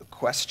of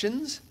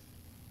questions.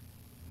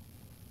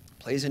 It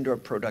plays into our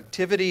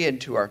productivity,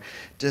 into our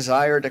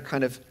desire to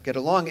kind of get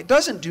along. It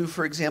doesn't do,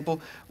 for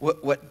example,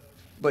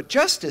 what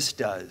justice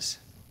does.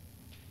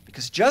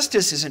 Because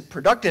justice isn't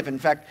productive. In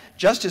fact,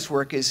 justice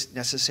work is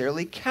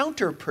necessarily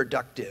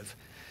counterproductive.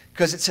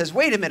 Because it says,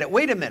 wait a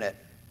minute,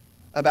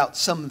 about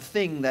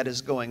something that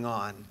is going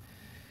on.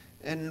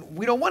 And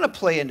we don't want to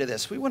play into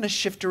this. We want to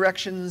shift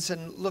directions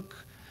and look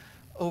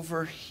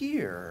over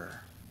here.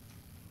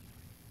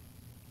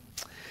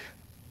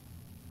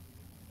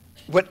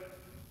 What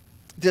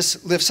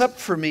this lifts up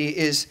for me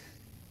is,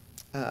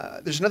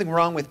 there's nothing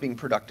wrong with being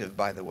productive,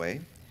 by the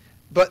way,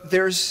 but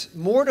there's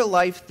more to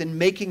life than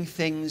making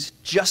things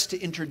just to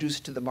introduce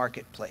to the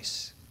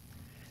marketplace.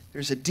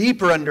 There's a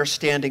deeper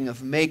understanding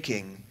of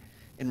making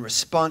in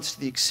response to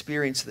the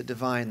experience of the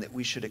divine that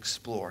we should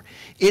explore.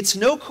 It's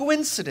no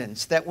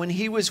coincidence that when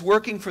he was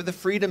working for the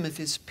freedom of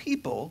his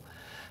people,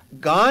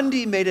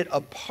 Gandhi made it a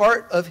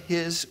part of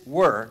his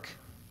work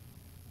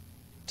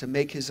to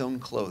make his own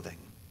clothing.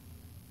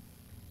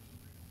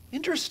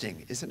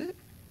 Interesting, isn't it?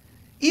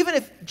 Even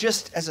if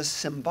just as a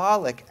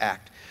symbolic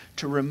act,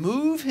 to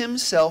remove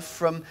himself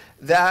from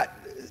that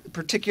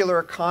particular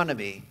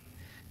economy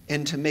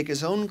and to make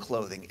his own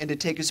clothing and to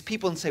take his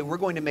people and say, we're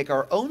going to make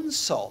our own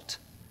salt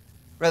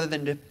rather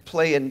than to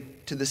play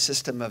into the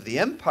system of the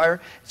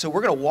empire. So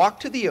we're going to walk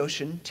to the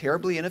ocean,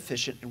 terribly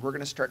inefficient, and we're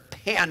going to start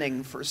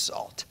panning for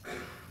salt.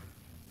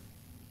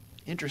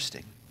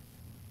 Interesting.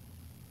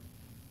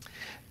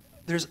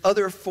 There's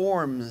other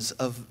forms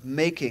of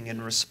making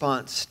in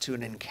response to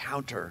an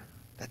encounter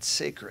that's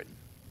sacred.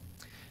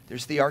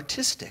 There's the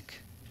artistic.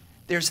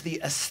 There's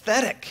the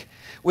aesthetic,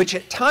 which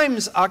at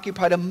times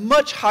occupied a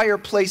much higher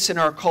place in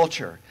our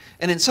culture,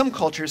 and in some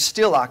cultures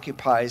still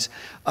occupies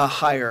a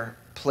higher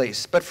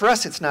place. But for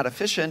us, it's not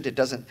efficient. It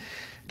doesn't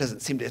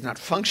seem to, it's not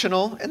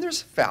functional, and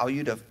there's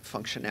value to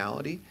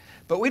functionality,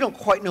 but we don't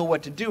quite know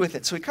what to do with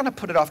it, so we kind of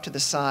put it off to the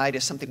side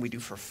as something we do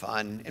for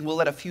fun, and we'll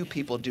let a few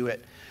people do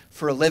it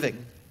for a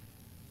living.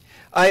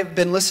 I've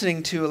been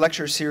listening to a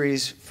lecture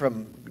series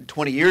from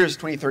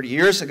 20, 30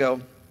 years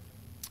ago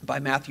by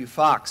Matthew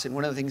Fox, and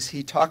one of the things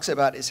he talks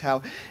about is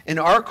how in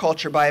our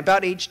culture, by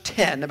about age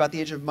 10, about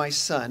the age of my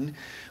son,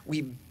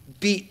 we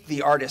beat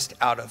the artist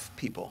out of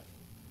people.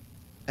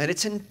 And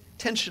it's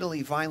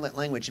intentionally violent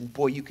language, and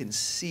boy, you can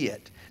see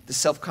it. The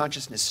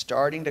self-consciousness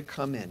starting to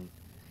come in,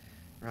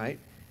 right?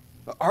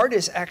 But art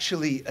is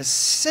actually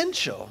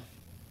essential.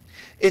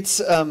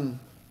 It's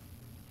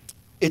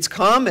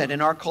common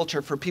in our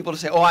culture for people to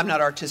say, oh, I'm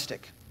not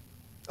artistic.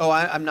 Oh,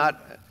 I'm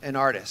not an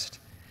artist.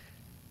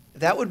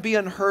 That would be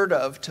unheard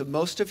of to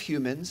most of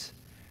humans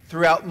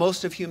throughout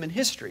most of human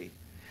history.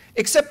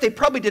 Except they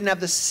probably didn't have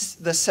the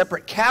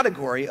separate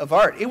category of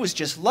art. It was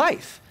just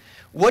life.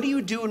 What do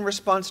you do in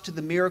response to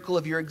the miracle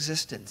of your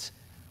existence?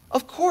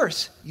 Of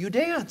course, you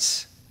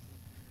dance.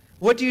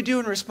 What do you do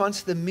in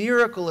response to the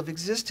miracle of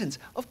existence?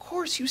 Of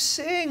course, you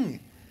sing.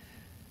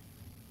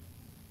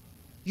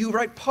 You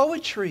write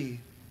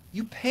poetry.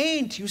 You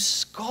paint. You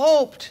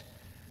sculpt.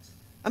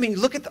 I mean,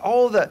 look at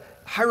all the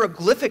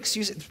hieroglyphics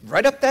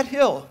right up that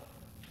hill,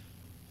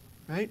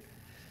 right?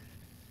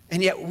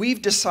 And yet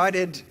we've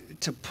decided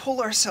to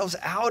pull ourselves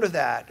out of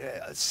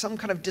that, some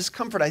kind of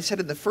discomfort. I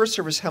said in the first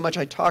service how much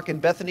I talk, and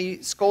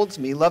Bethany scolds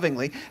me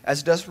lovingly,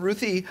 as does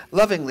Ruthie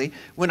lovingly,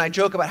 when I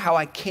joke about how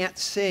I can't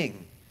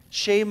sing.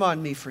 Shame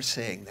on me for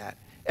saying that.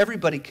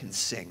 Everybody can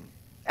sing.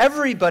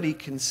 Everybody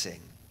can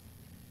sing.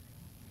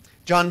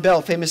 John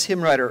Bell, famous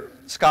hymn writer,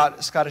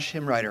 Scottish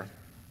hymn writer,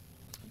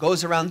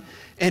 goes around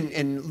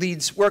and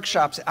leads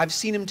workshops. I've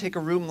seen him take a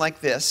room like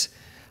this,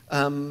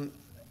 and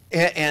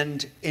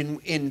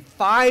in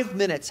 5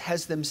 minutes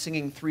has them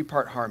singing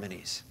 3-part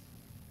harmonies.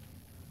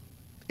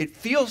 It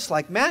feels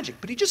like magic,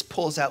 but he just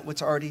pulls out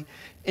what's already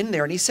in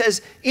there. And he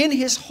says in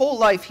his whole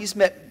life he's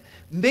met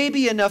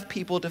maybe enough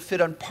people to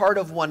fit on part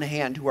of one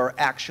hand who are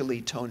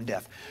actually tone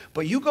deaf.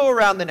 But you go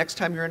around the next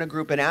time you're in a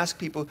group and ask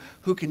people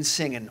who can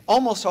sing, and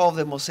almost all of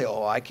them will say,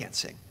 oh, I can't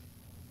sing.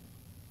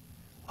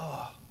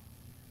 Oh,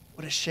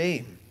 what a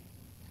shame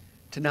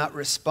to not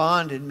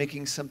respond in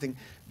making something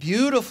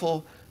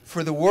beautiful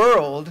for the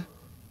world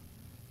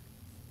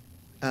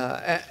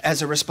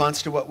as a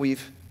response to what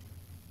we've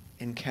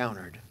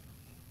encountered.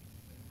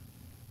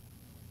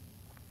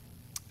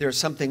 There's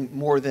something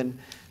more than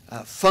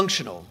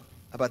functional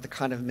about the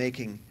kind of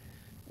making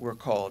we're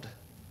called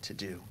to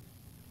do.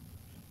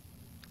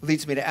 It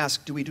leads me to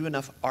ask, do we do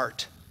enough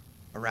art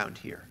around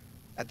here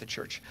at the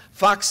church?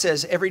 Fox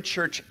says every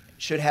church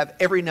should have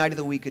every night of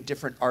the week a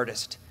different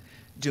artist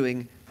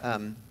doing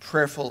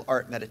prayerful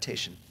art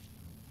meditation.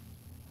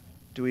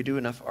 Do we do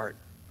enough art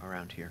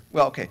around here?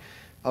 Well, okay,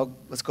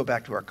 let's go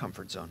back to our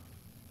comfort zone.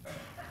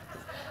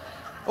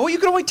 Oh, you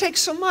can only take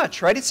so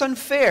much, right? It's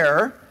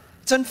unfair.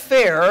 It's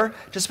unfair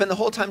to spend the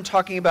whole time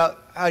talking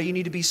about how you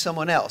need to be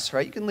someone else,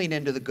 right? You can lean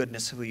into the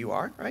goodness of who you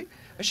are, right?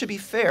 I should be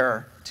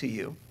fair to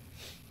you.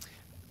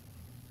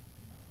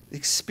 The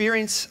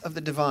experience of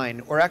the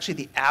divine, or actually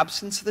the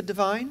absence of the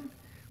divine,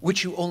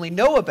 which you only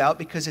know about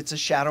because it's a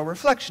shadow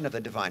reflection of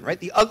the divine, right?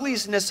 The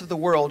ugliness of the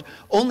world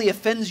only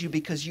offends you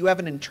because you have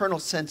an internal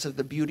sense of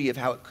the beauty of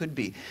how it could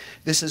be.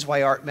 This is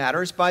why art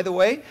matters, by the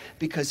way,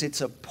 because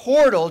it's a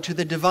portal to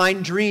the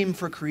divine dream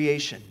for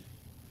creation.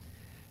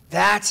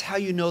 That's how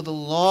you know the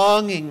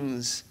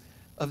longings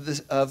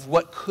of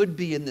what could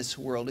be in this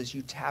world as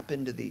you tap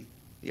into the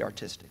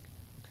artistic,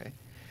 okay?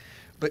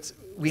 But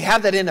we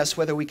have that in us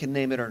whether we can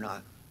name it or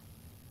not.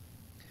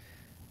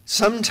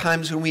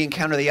 Sometimes when we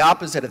encounter the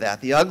opposite of that,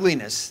 the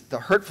ugliness, the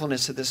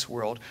hurtfulness of this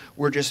world,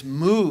 we're just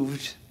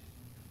moved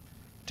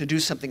to do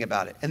something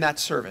about it. And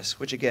that's service,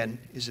 which again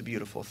is a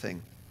beautiful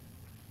thing.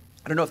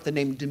 I don't know if the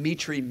name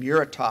Dmitry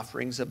Muratov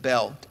rings a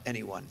bell to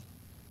anyone.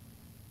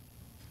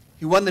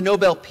 He won the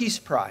Nobel Peace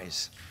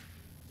Prize.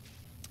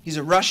 He's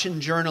a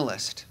Russian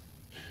journalist.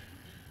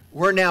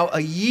 We're now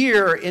a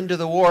year into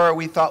the war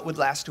we thought would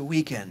last a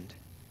weekend.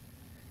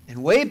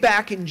 And way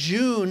back in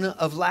June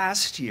of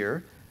last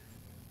year,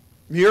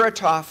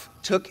 Muratov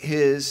took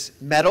his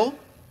medal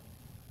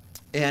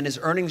and his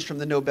earnings from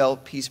the Nobel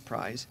Peace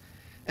Prize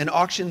and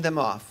auctioned them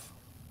off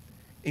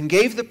and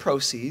gave the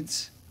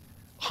proceeds,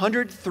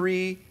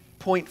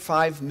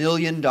 $103.5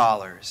 million,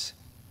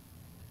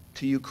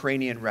 to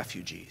Ukrainian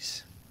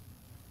refugees.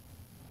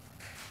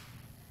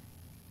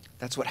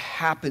 That's what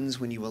happens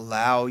when you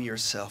allow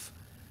yourself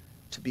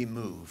to be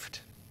moved.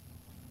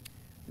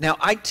 Now,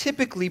 I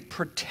typically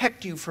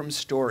protect you from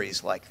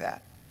stories like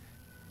that.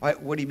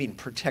 What do you mean,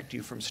 protect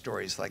you from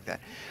stories like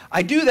that?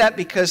 I do that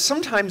because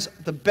sometimes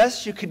the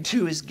best you can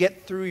do is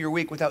get through your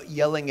week without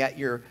yelling at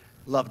your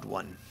loved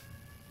one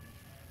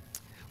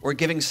or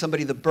giving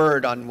somebody the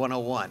bird on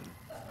 101,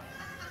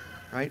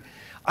 right?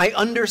 I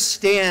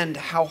understand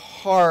how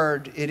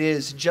hard it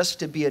is just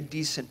to be a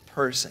decent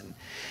person.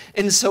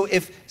 And so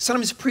if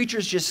sometimes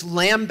preachers just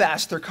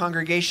lambast their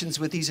congregations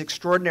with these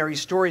extraordinary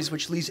stories,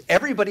 which leaves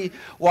everybody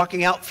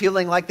walking out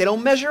feeling like they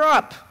don't measure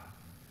up.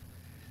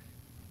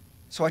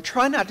 So I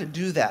try not to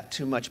do that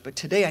too much, but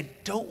today I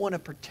don't want to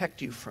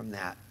protect you from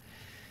that.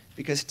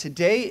 Because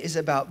today is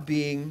about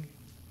being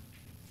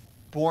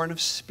born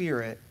of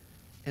spirit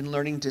and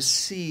learning to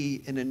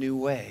see in a new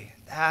way.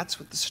 That's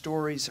what the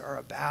stories are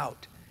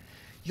about.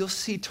 You'll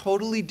see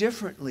totally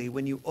differently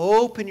when you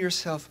open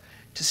yourself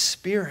to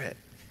spirit.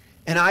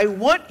 And I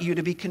want you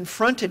to be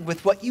confronted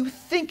with what you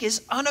think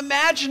is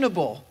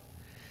unimaginable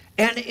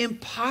and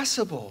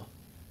impossible,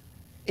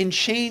 and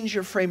change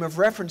your frame of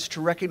reference to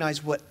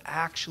recognize what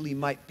actually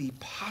might be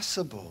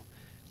possible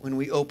when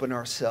we open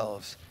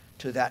ourselves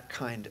to that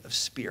kind of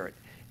spirit.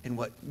 And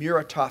what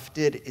Muratov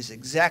did is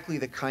exactly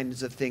the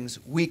kinds of things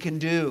we can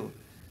do.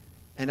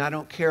 And I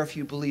don't care if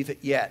you believe it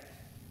yet.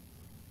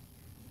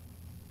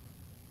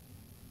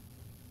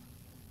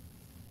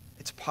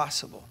 It's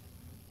possible.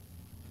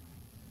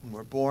 And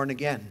we're born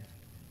again,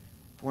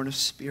 born of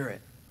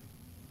spirit.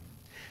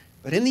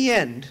 But in the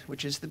end,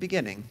 which is the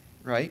beginning,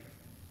 right?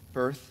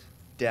 Birth,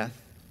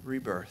 death,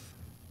 rebirth.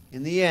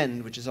 In the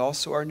end, which is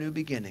also our new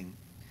beginning,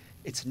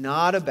 it's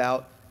not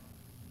about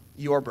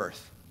your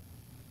birth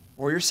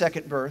or your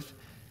second birth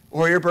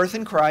or your birth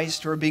in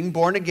Christ or being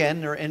born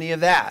again or any of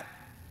that.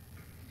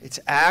 It's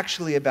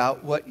actually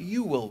about what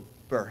you will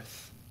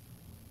birth.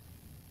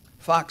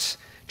 Fox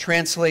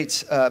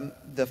translates the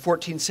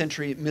 14th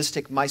century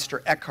mystic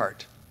Meister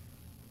Eckhart.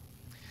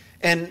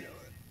 And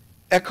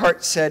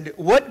Eckhart said,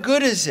 "What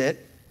good is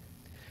it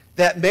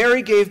that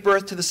Mary gave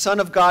birth to the Son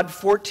of God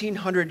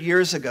 1,400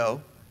 years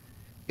ago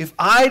if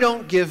I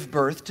don't give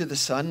birth to the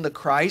Son, the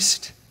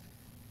Christ,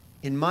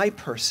 in my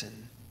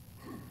person,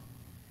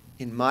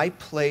 in my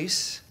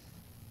place,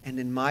 and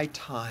in my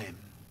time?"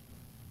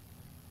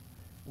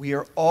 We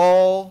are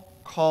all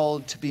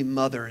called to be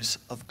mothers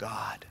of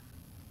God.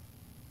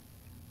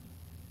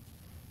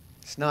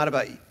 It's not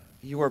about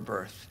your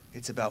birth.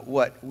 It's about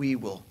what we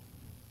will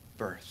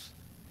birth.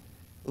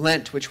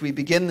 Lent, which we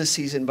begin the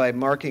season by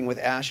marking with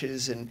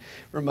ashes and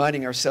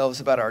reminding ourselves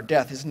about our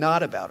death, is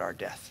not about our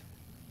death.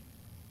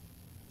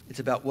 It's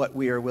about what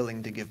we are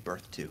willing to give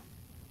birth to.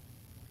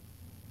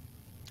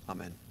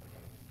 Amen.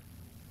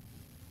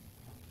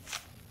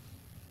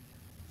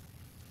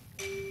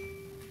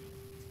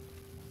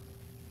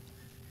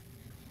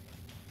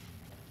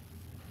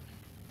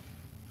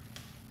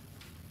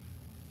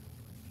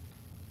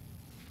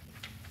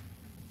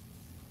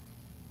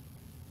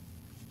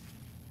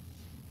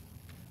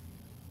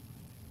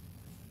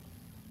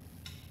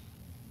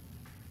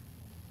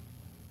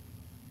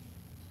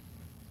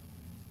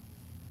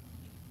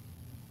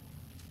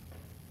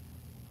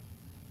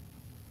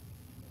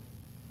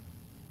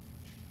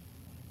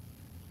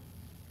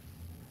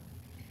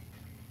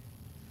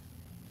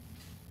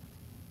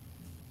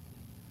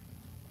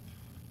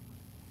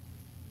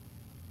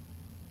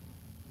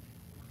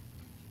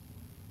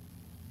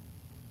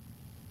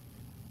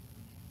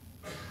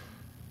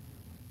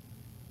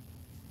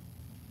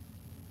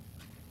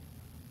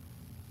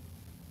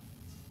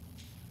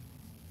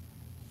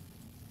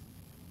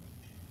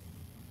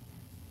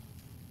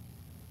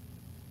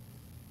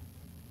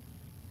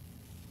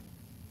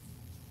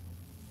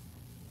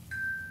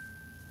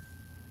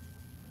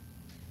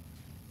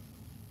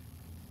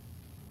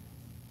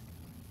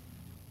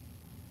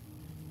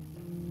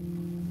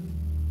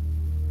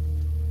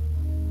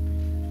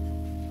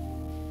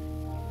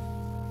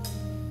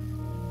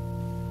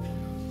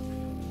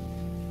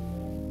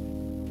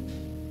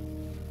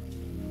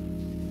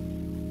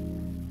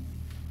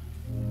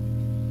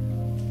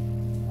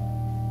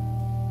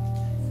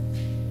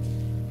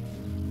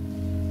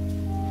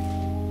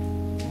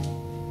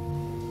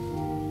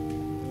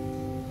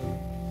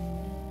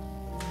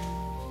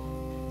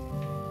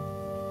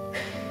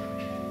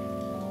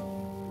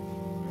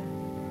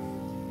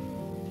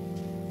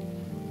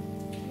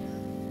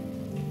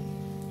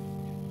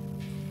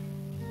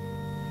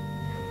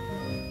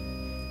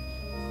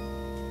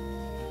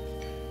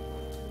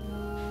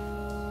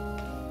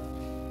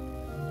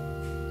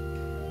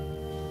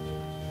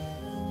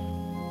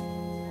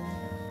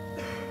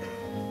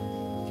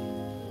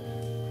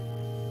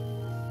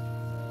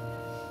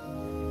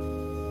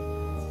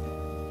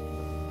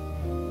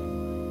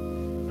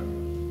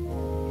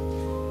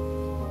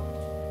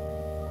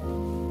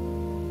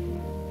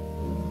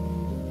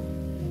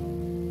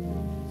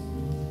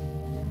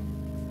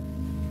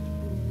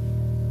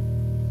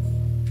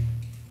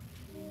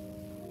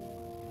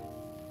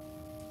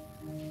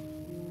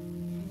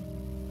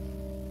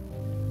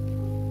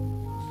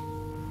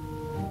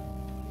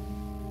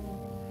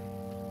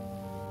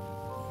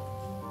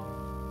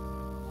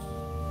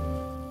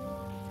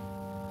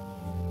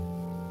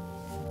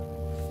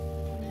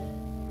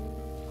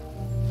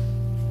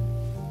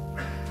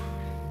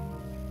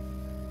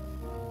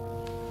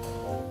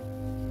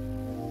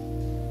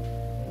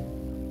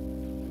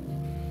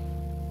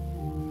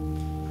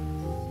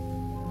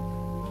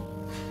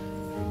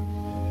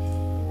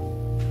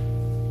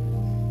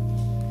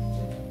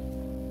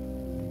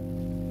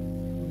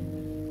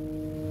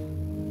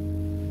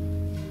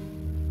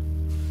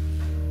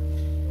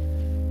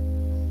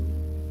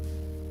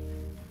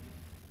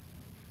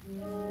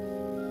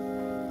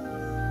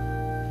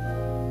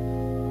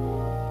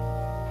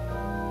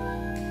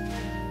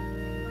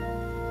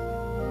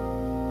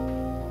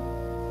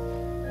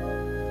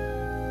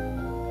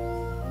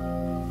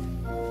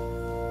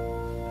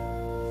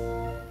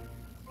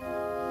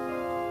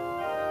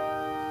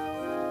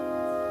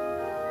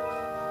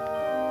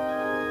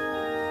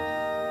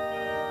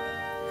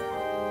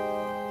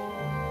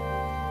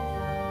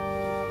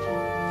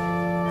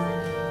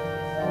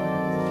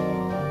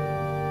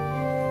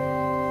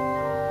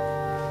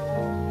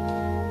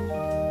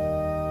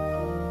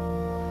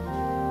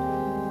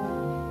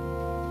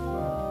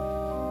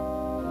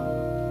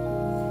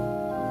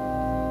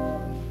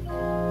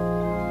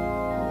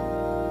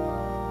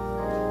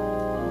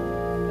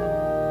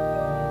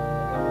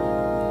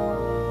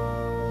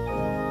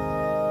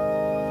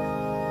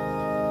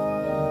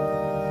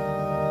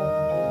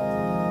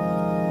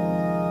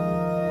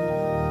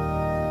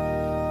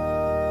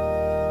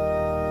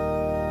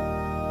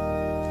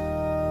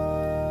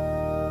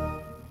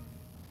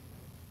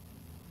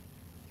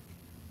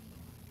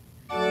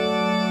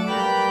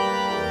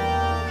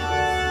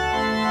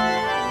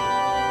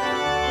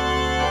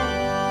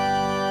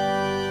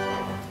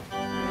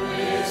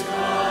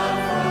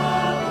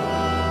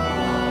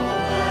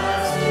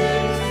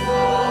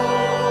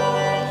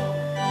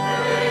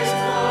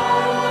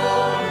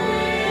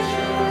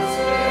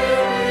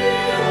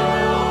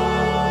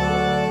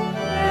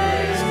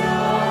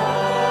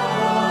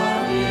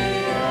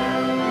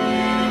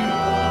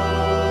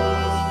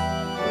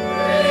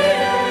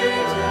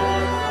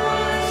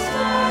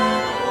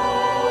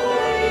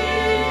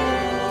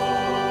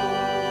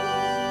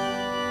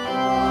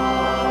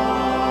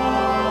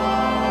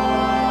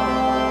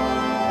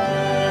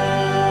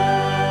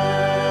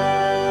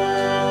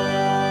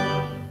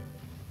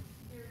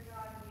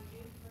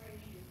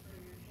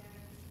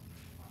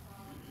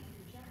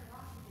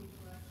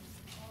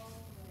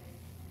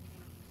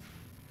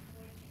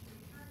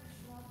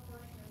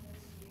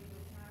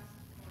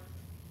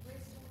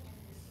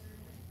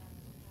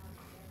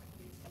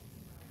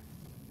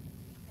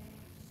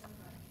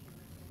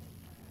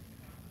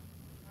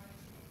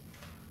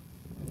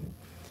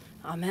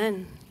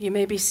 Amen. You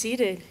may be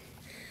seated.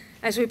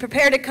 As we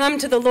prepare to come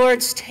to the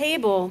Lord's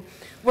table,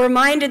 we're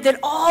reminded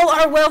that all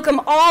are welcome,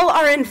 all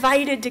are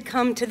invited to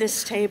come to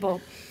this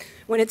table.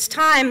 When it's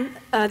time,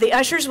 the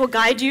ushers will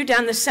guide you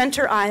down the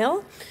center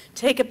aisle.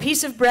 Take a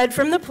piece of bread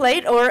from the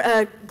plate or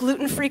a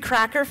gluten-free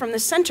cracker from the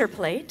center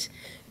plate.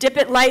 Dip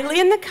it lightly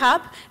in the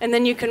cup, and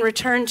then you can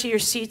return to your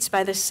seats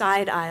by the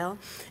side aisle.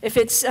 If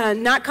it's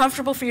not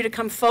comfortable for you to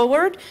come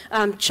forward,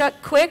 Chuck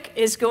Quick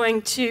is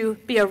going to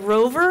be a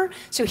rover,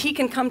 so he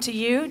can come to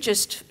you.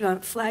 Just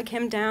flag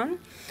him down.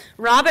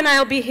 Rob and I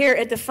will be here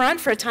at the front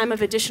for a time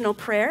of additional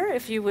prayer,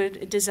 if you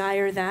would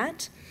desire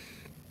that.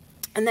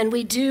 And then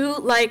we do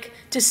like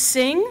to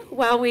sing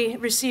while we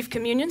receive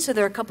communion, so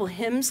there are a couple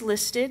hymns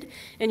listed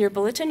in your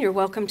bulletin. You're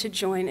welcome to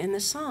join in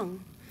the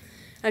song.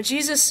 Now,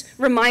 Jesus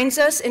reminds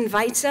us,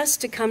 invites us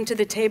to come to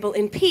the table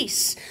in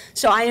peace.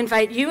 So I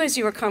invite you, as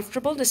you are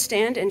comfortable, to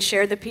stand and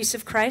share the peace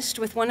of Christ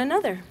with one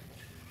another.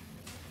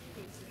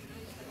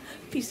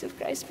 Peace of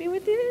Christ be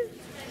with you.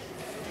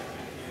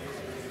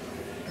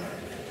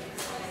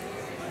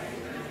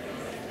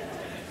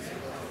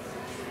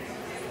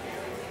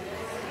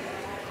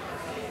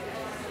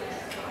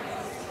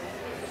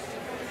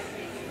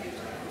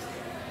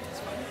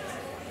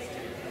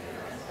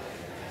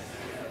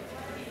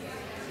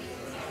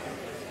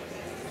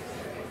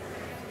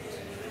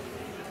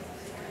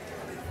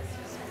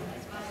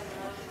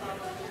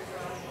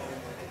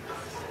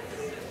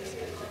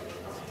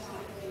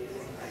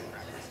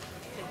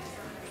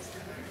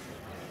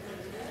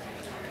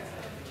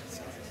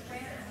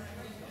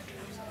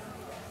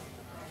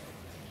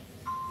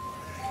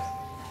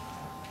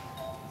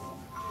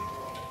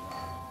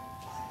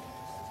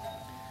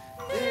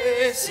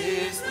 This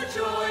is the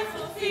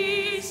joyful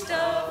feast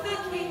of the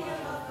kingdom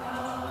of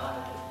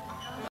God.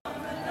 Come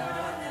from the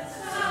north and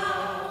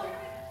south,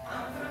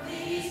 come from the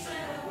east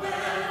and the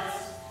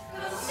west.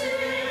 Come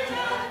sit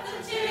at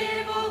the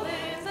table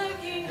in the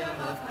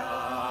kingdom of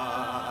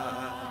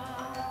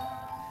God.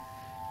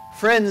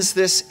 Friends,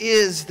 this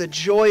is the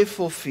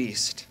joyful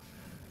feast.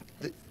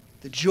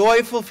 The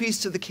joyful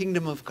feast of the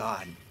kingdom of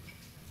God.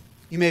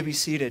 You may be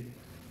seated.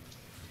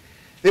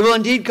 They will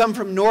indeed come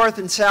from north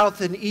and south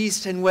and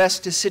east and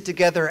west to sit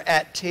together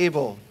at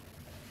table,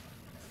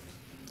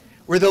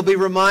 where they'll be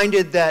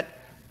reminded that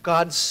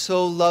God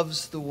so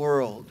loves the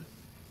world.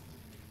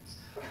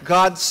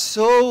 God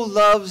so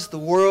loves the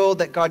world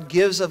that God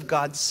gives of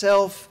God's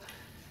self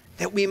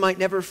that we might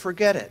never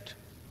forget it.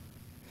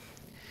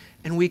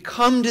 And we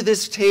come to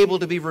this table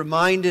to be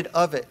reminded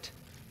of it.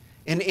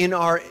 And in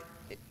our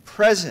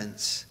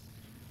presence,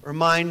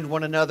 remind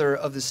one another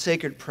of the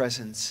sacred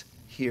presence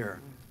here.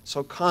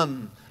 So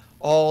come,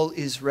 all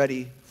is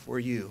ready for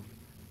you.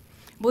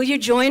 Will you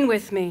join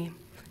with me?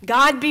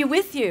 God be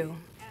with you.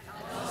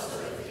 And also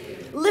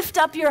with you. Lift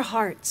up your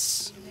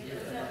hearts.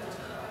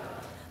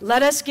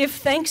 Let us give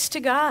thanks to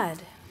God.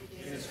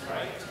 It is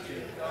right to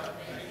give God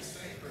thanks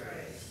and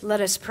praise.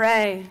 Let us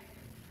pray.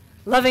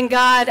 Loving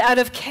God, out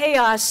of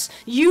chaos,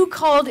 you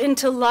called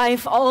into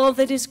life all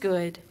that is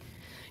good.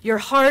 Your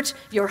heart,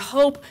 your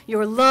hope,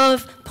 your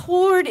love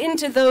poured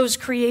into those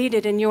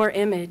created in your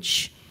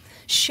image.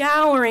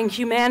 Showering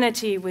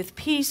humanity with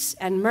peace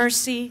and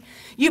mercy,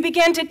 you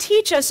began to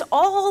teach us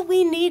all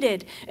we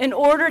needed in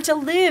order to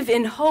live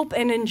in hope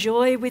and in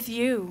joy with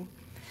you.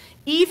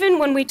 Even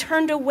when we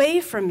turned away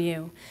from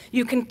you,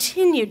 you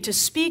continued to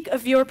speak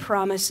of your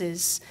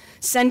promises,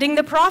 sending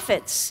the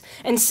prophets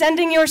and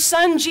sending your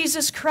Son,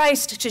 Jesus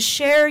Christ, to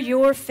share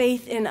your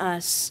faith in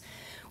us.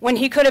 When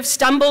he could have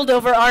stumbled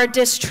over our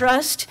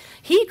distrust,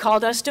 he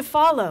called us to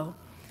follow.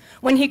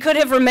 When he could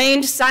have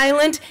remained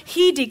silent,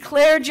 he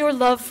declared your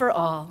love for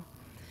all.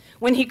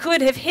 When he could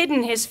have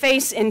hidden his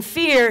face in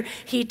fear,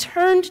 he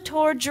turned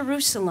toward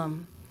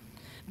Jerusalem.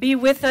 Be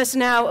with us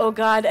now, O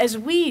God, as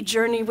we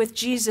journey with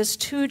Jesus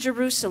to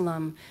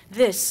Jerusalem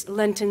this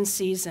Lenten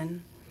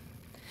season.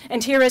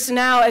 And hear us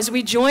now as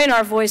we join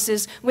our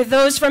voices with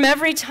those from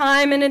every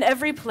time and in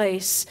every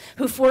place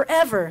who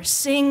forever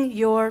sing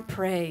your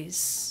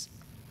praise.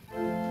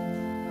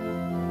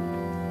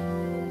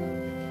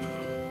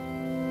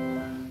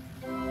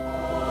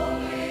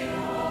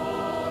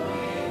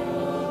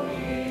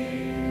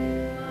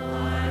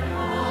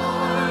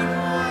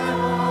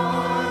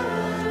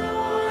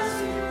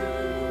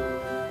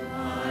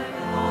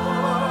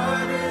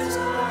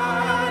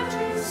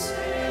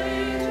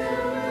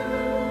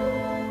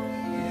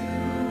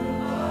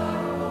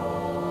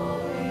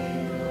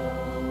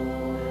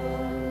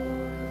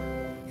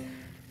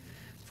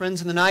 Friends,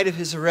 in the night of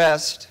his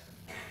arrest,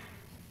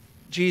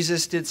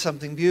 Jesus did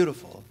something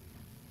beautiful.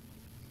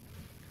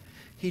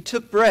 He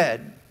took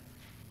bread,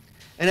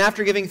 and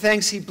after giving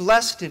thanks, he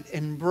blessed it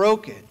and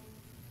broke it.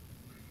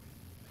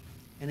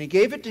 And he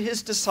gave it to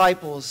his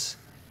disciples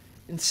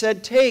and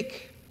said,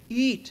 "Take,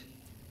 eat.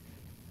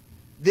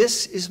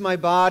 This is my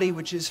body,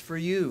 which is for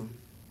you.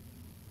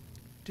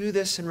 Do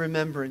this in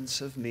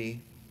remembrance of me."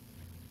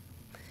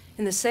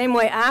 In the same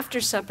way, after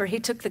supper,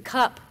 he took the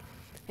cup.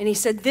 And he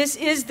said, "This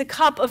is the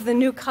cup of the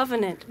new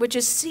covenant, which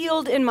is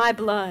sealed in my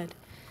blood.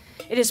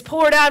 It is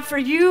poured out for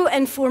you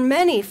and for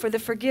many for the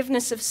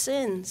forgiveness of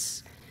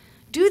sins.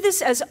 Do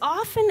this as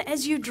often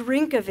as you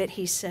drink of it,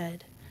 he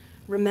said,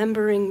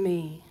 remembering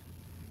me.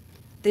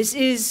 This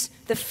is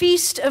the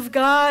feast of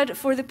God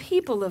for the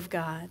people of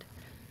God.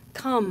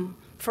 Come,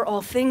 for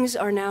all things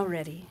are now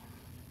ready.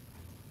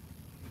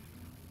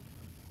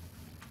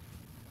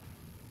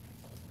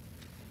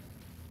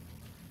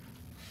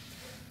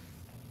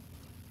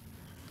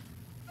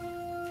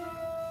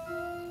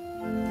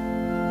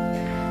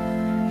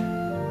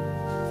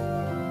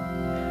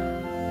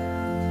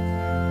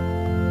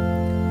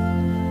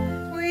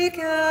 We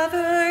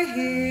gather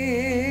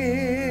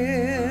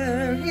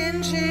here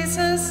in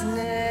Jesus'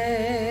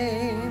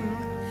 name.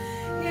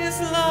 His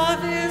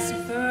love is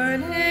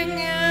burning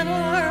in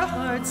our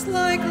hearts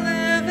like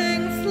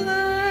living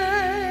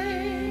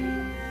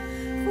flame.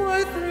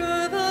 For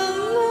through the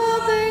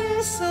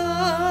loving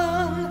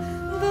Son,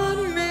 the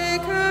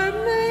Maker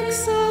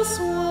makes us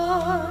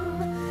one.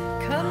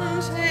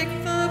 Come take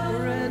the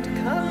bread,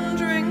 come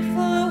drink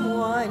the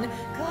wine,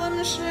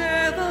 come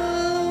share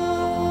the Lord.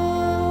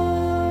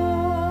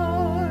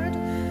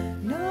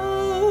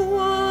 No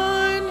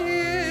one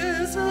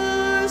is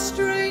a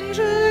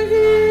stranger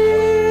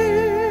here.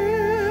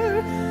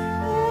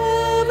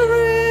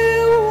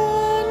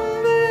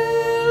 Everyone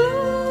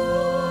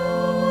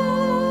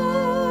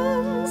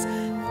belongs.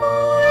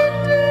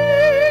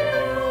 Finding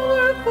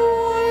our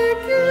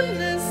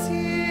forgiveness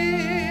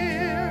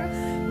here,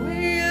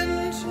 we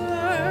in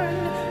turn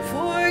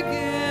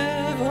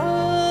forgive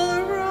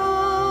all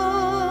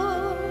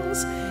wrongs.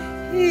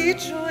 He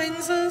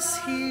joins us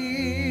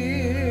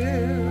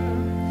here.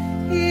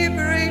 He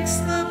breaks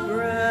the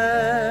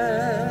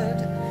bread.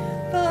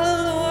 The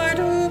Lord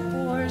who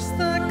pours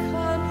the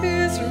cup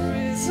is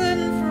risen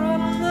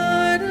from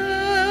the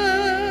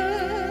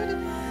dead.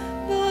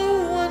 The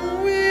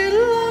one we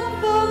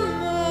love the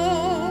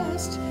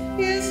most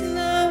is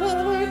now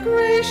our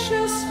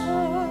gracious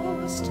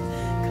host.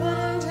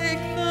 Come take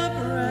the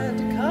bread,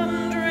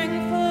 come drink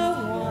the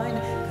wine,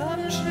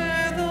 come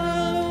share the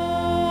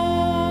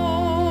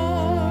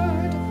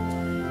Lord.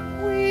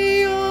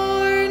 We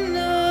are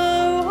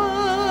now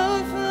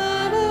a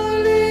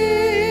family,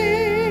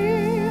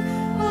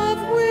 of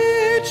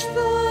which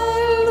the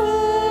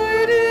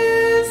Lord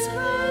is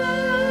head.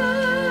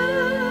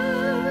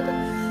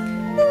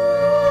 No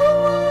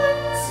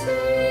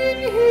unseen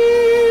he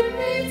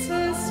meets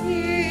us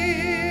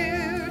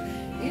here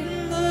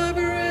in the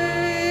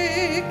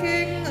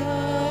breaking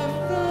of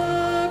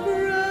the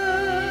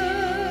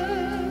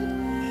bread.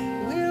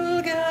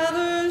 We'll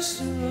gather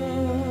soon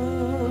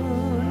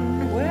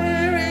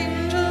where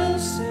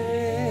angels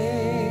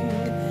sing.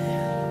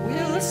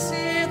 We'll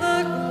see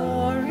the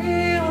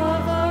glory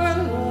of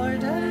our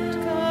Lord and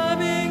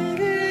coming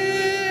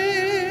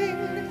King.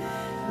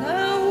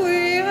 Now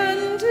we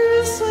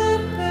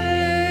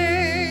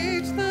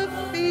anticipate the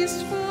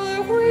feast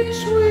for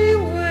which we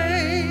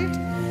wait.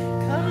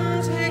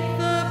 Come take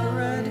the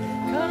bread,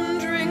 come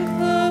drink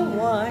the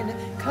wine,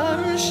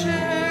 come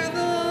share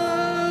the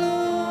Lord.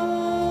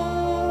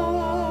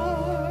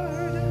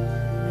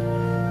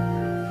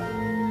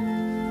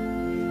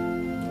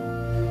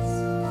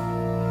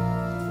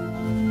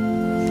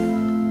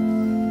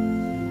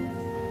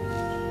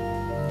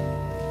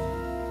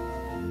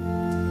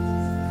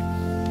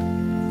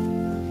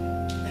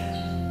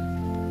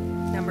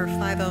 Number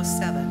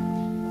 507.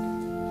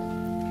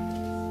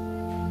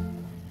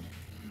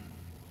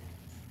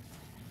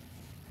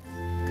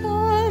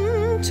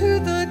 Come to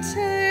the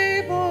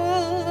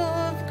table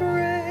of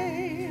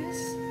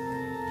grace.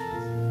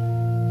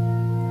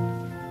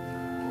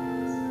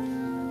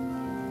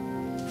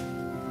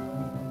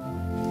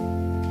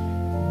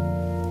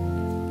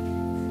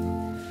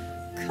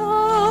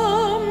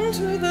 Come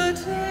to the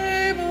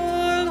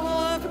table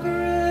of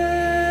grace.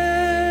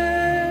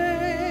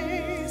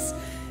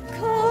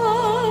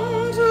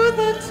 Come to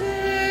the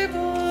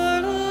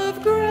table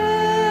of grace.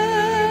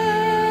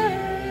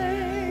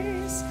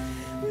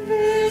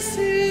 This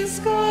is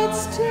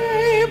God's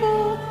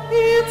table,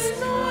 it's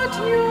not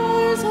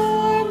yours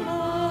or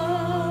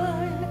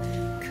mine.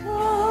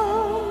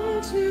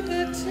 Come to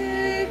the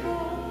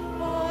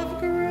table of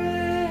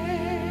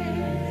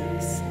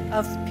grace.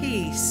 Of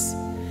peace.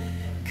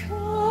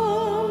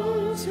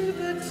 Come to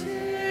the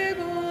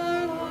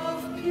table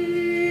of peace.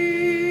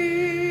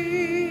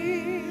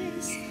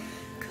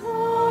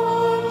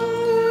 Come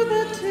to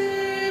the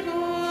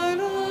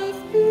table of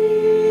peace.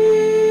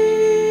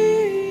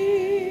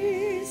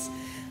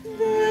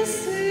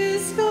 This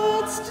is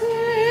God's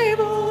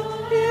table,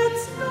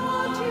 it's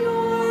not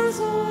yours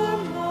or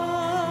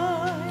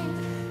mine.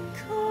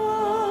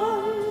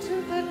 Come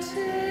to the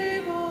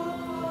table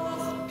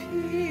of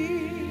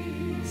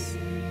peace.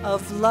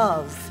 Of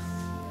love.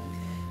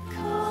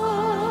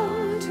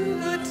 Come to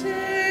the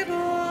table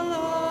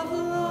of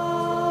love.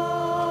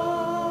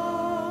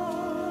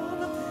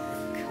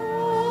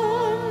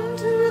 Come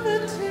to the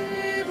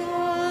table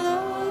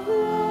of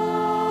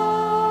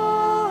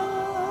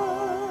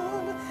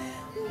love.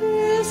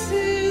 This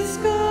is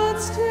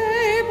God's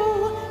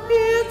table,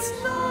 it's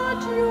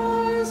not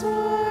yours or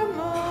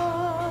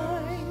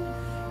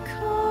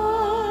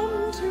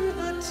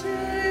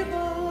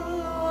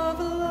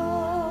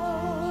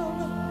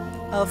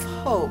of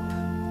hope.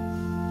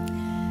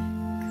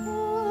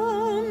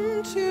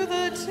 Come to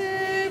the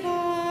table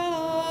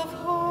of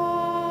hope.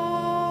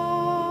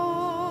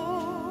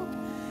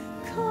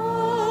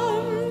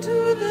 Come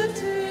to the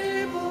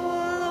table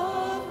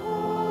of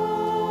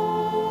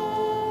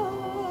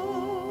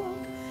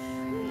hope.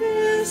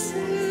 This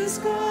is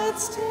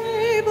God's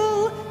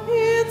table.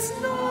 It's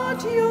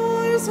not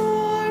yours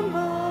or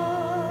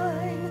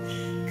mine.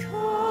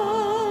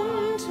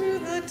 Come to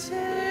the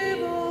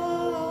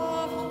table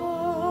of hope.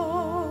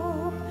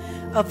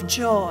 Of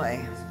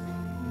joy.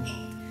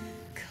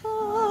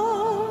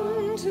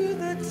 Come to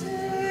the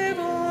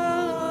table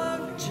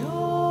of joy.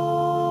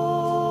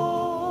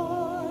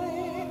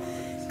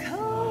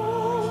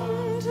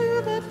 Come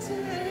to the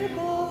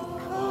table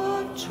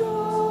of joy.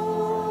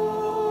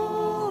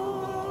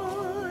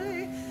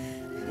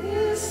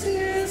 This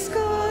is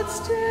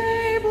God's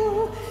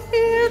table.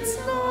 It's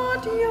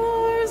not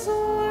yours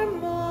or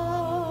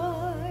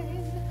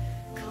mine.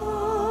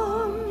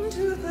 Come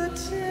to the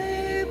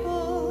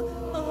table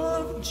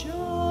of joy.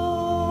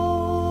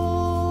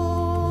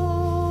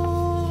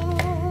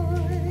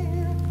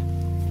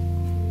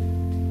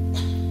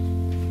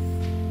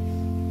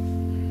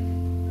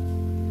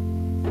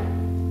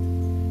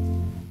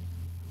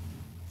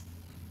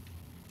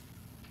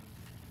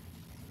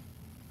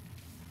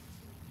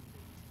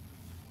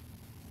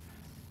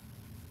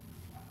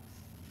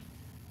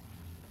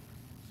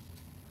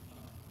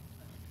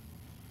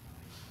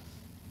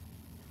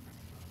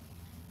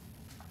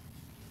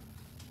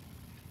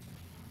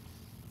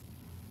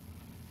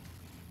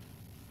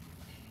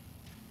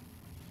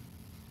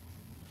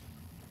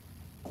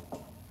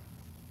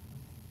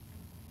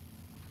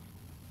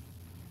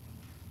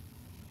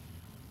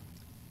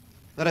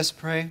 Let us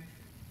pray.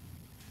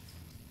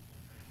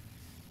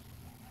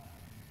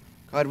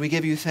 God, we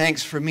give you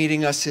thanks for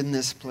meeting us in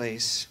this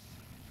place.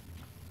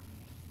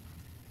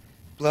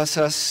 Bless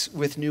us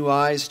with new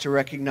eyes to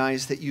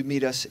recognize that you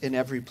meet us in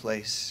every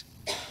place.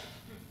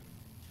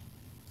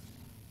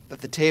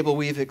 That the table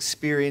we've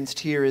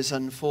experienced here is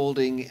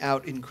unfolding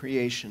out in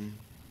creation.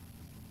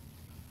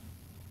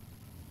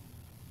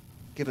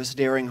 Give us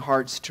daring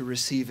hearts to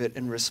receive it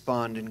and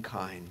respond in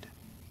kind.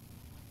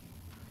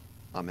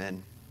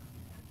 Amen.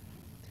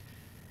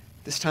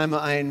 This time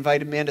I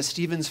invite Amanda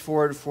Stevens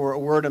forward for a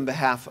word on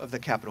behalf of the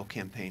Capital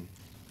Campaign.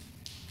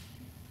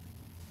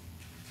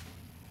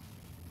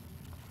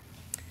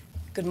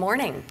 Good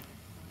morning.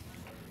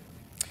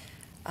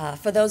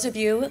 For those of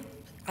you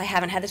I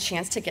haven't had the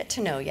chance to get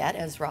to know yet,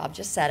 as Rob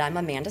just said, I'm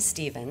Amanda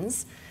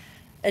Stevens,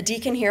 a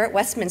deacon here at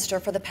Westminster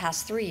for the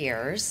past 3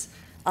 years,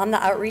 on the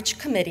outreach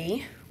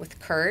committee with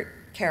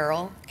Kurt,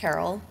 Carol,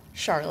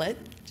 Charlotte,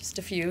 just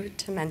a few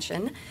to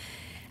mention.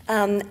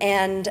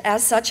 And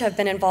as such, I've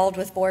been involved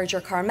with Voyager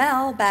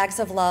Carmel, Bags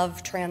of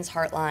Love, Trans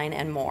Heartline,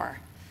 and more.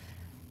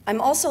 I'm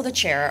also the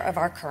chair of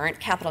our current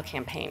Capital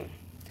Campaign.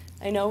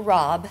 I know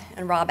Rob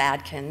and Rob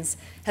Adkins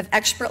have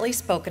expertly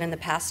spoken in the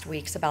past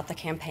weeks about the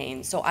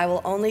campaign, so I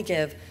will only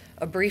give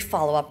a brief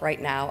follow-up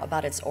right now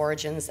about its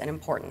origins and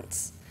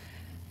importance.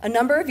 A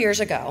number of years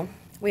ago,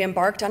 we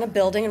embarked on a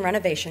building and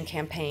renovation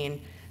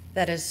campaign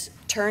that has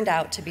turned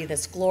out to be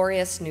this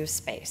glorious new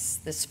space,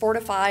 this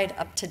fortified,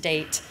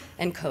 up-to-date,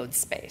 and code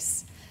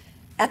space.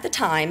 At the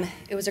time,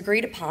 it was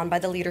agreed upon by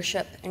the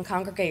leadership and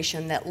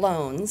congregation that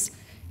loans,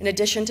 in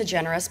addition to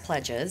generous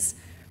pledges,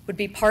 would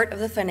be part of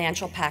the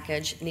financial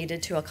package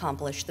needed to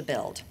accomplish the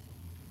build.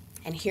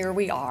 And here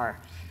we are,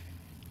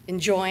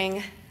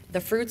 enjoying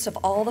the fruits of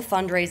all the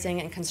fundraising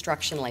and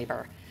construction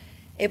labor,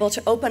 able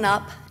to open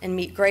up and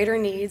meet greater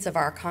needs of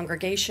our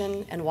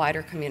congregation and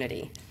wider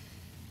community.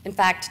 In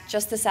fact,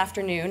 just this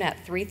afternoon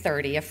at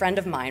 3:30, a friend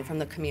of mine from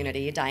the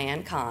community,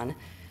 Diane Kahn,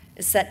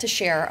 is set to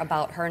share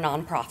about her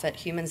nonprofit,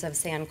 Humans of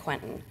San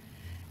Quentin,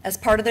 as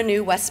part of the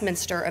new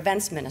Westminster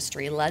Events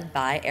Ministry led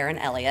by Aaron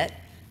Elliott,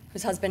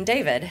 whose husband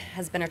David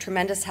has been a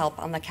tremendous help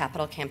on the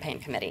Capital Campaign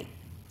Committee.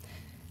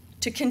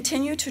 To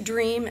continue to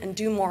dream and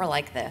do more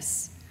like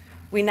this,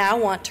 we now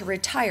want to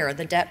retire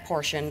the debt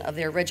portion of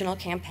the original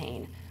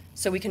campaign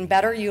so we can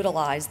better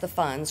utilize the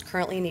funds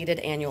currently needed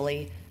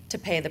annually to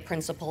pay the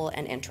principal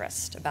and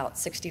interest, about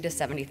 $60,000 to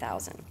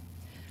 $70,000.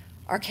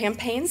 Our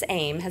campaign's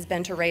aim has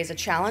been to raise a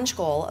challenge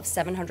goal of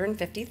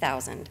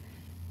 $750,000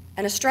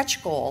 and a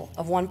stretch goal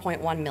of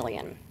 $1.1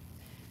 million.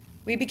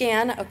 We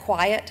began a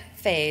quiet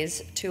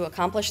phase to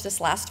accomplish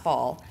this last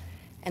fall,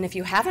 and if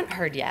you haven't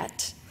heard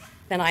yet,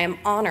 then I am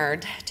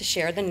honored to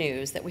share the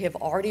news that we have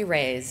already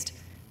raised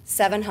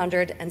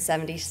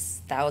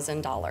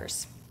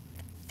 $770,000.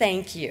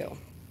 Thank you.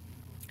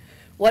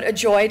 What a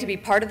joy to be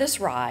part of this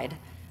ride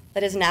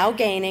that is now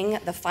gaining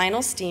the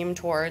final steam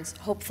towards,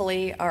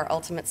 hopefully, our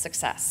ultimate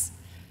success.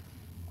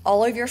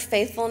 All of your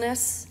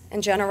faithfulness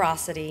and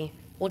generosity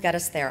will get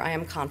us there, I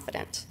am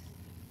confident,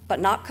 but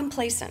not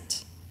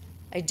complacent.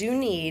 I do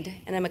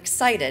need and am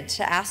excited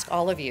to ask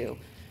all of you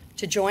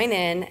to join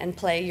in and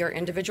play your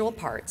individual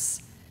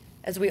parts,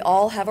 as we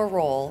all have a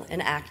role in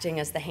acting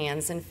as the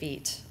hands and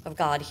feet of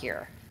God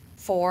here,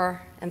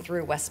 for and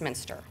through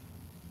Westminster.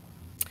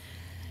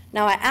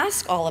 Now, I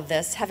ask all of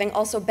this having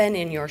also been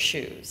in your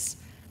shoes,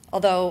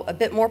 although a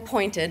bit more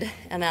pointed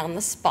and on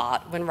the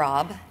spot when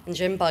Rob and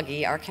Jim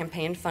Buggy, our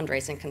campaign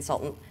fundraising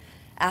consultant,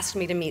 asked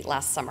me to meet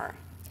last summer.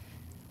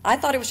 I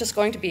thought it was just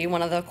going to be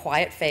one of the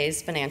quiet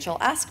phase financial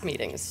ask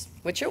meetings,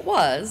 which it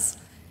was,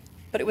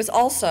 but it was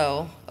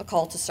also a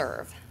call to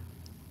serve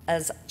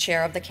as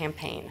chair of the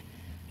campaign,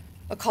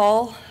 a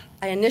call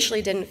I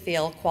initially didn't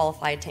feel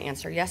qualified to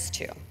answer yes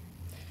to.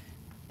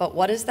 But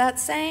what is that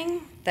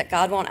saying? That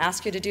God won't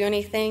ask you to do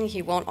anything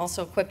He won't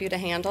also equip you to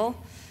handle?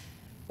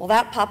 Well,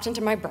 that popped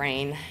into my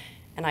brain,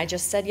 and I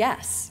just said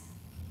yes.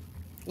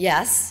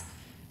 Yes,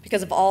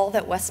 because of all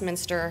that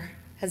Westminster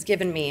has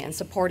given me and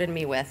supported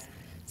me with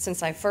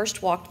since I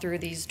first walked through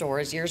these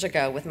doors years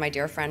ago with my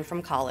dear friend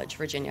from college,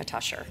 Virginia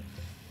Tusher.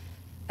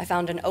 I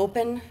found an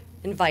open,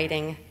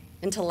 inviting,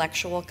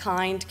 intellectual,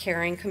 kind,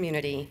 caring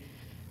community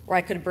where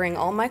I could bring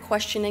all my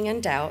questioning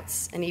and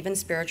doubts and even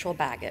spiritual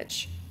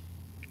baggage,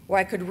 where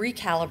I could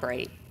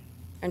recalibrate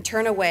and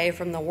turn away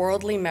from the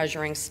worldly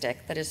measuring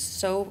stick that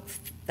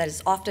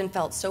is often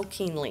felt so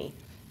keenly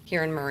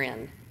here in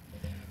Marin,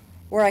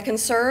 where I can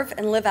serve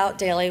and live out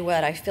daily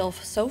what I feel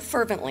so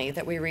fervently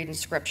that we read in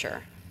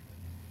Scripture,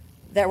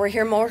 that we're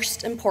here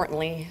most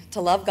importantly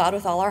to love God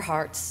with all our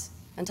hearts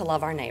and to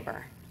love our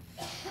neighbor,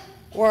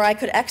 where I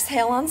could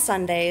exhale on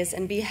Sundays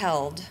and be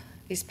held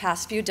these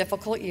past few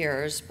difficult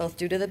years, both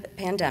due to the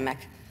pandemic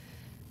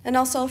and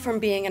also from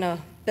being in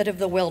a bit of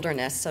the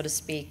wilderness, so to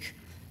speak,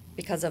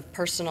 because of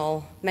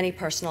many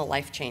personal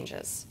life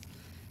changes.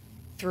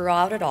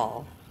 Throughout it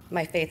all,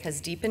 my faith has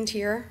deepened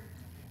here,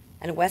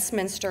 and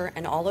Westminster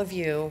and all of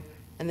you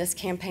and this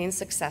campaign's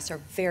success are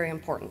very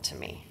important to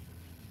me.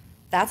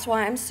 That's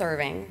why I'm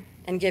serving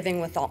and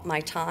giving with all my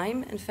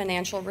time and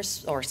financial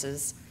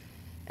resources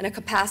in a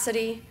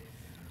capacity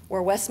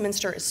where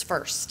Westminster is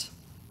first,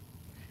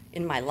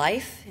 in my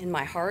life, in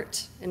my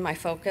heart, in my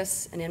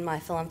focus, and in my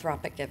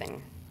philanthropic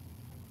giving.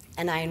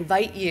 And I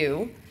invite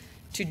you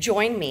to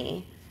join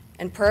me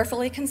and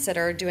prayerfully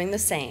consider doing the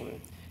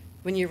same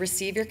when you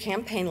receive your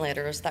campaign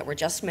letters that were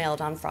just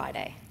mailed on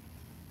Friday.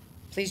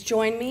 Please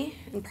join me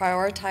in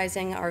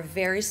prioritizing our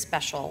very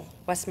special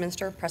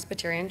Westminster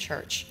Presbyterian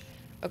Church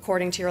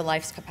according to your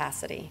life's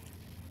capacity.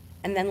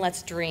 And then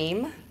let's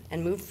dream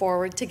and move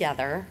forward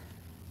together,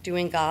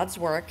 doing God's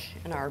work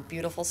in our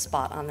beautiful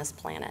spot on this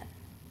planet.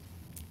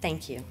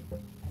 Thank you.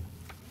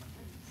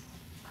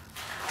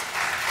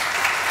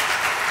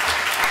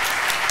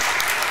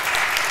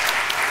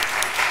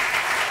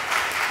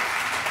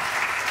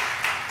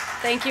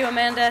 Thank you,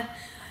 Amanda.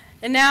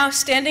 And now,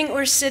 standing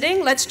or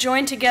sitting, let's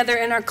join together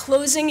in our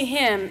closing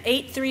hymn,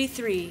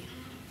 833.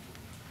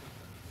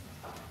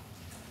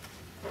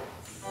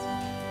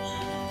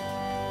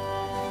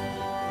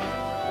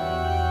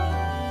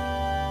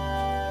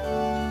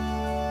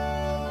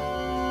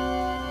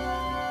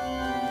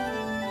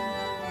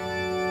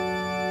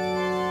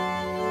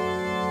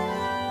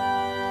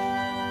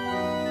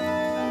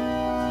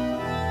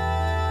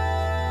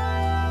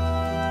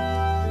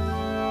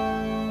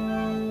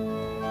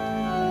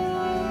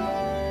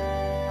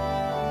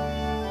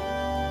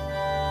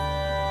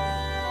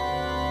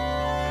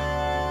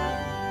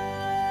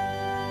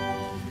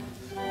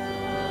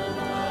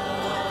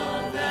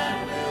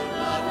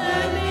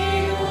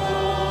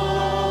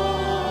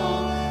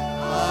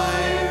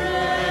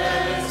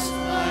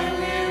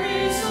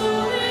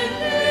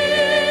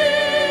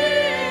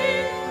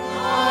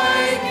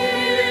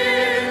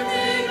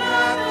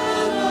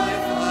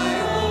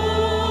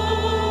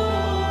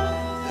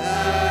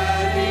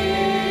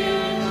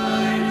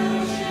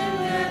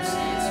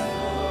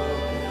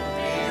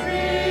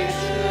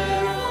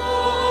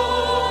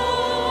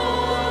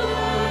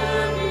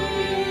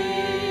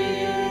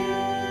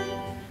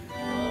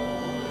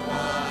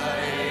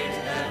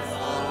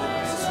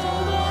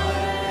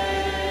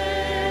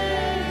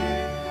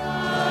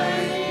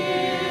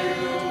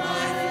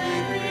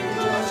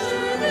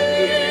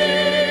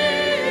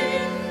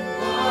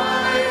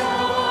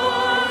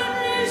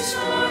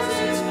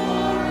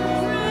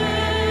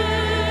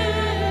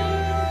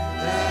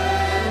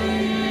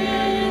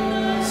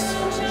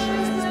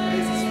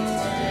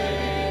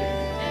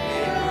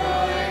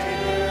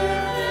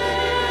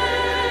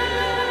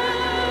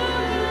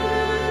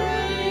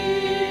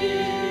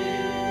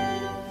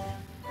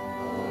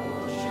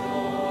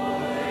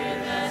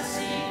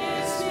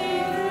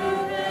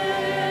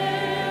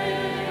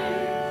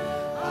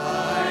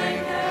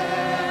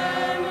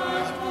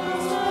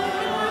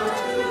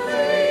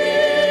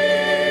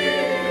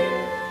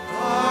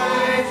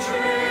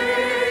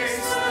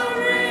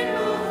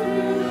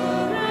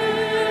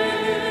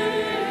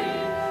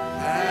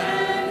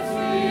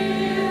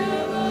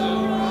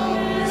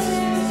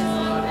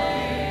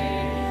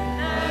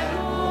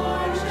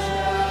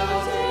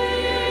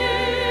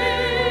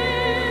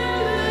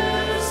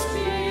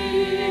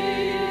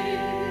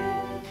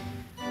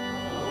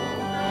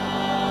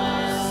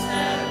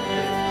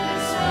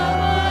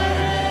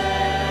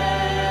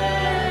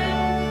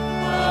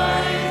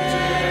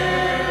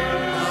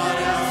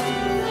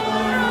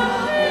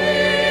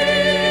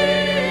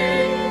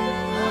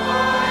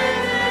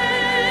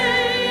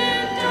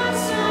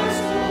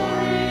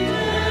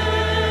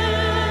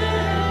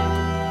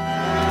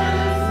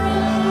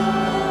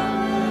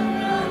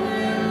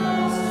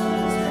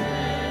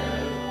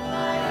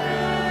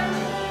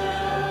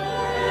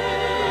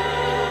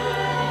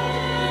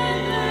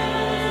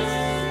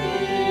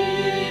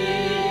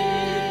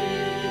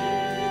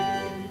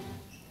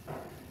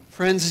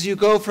 Friends, as you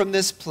go from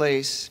this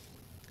place,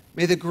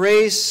 may the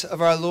grace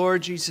of our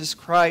Lord Jesus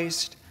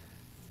Christ,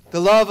 the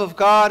love of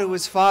God who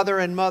is Father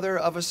and Mother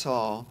of us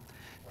all,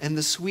 and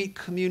the sweet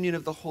communion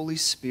of the Holy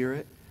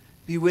Spirit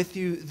be with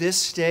you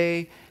this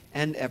day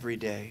and every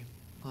day.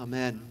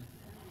 Amen.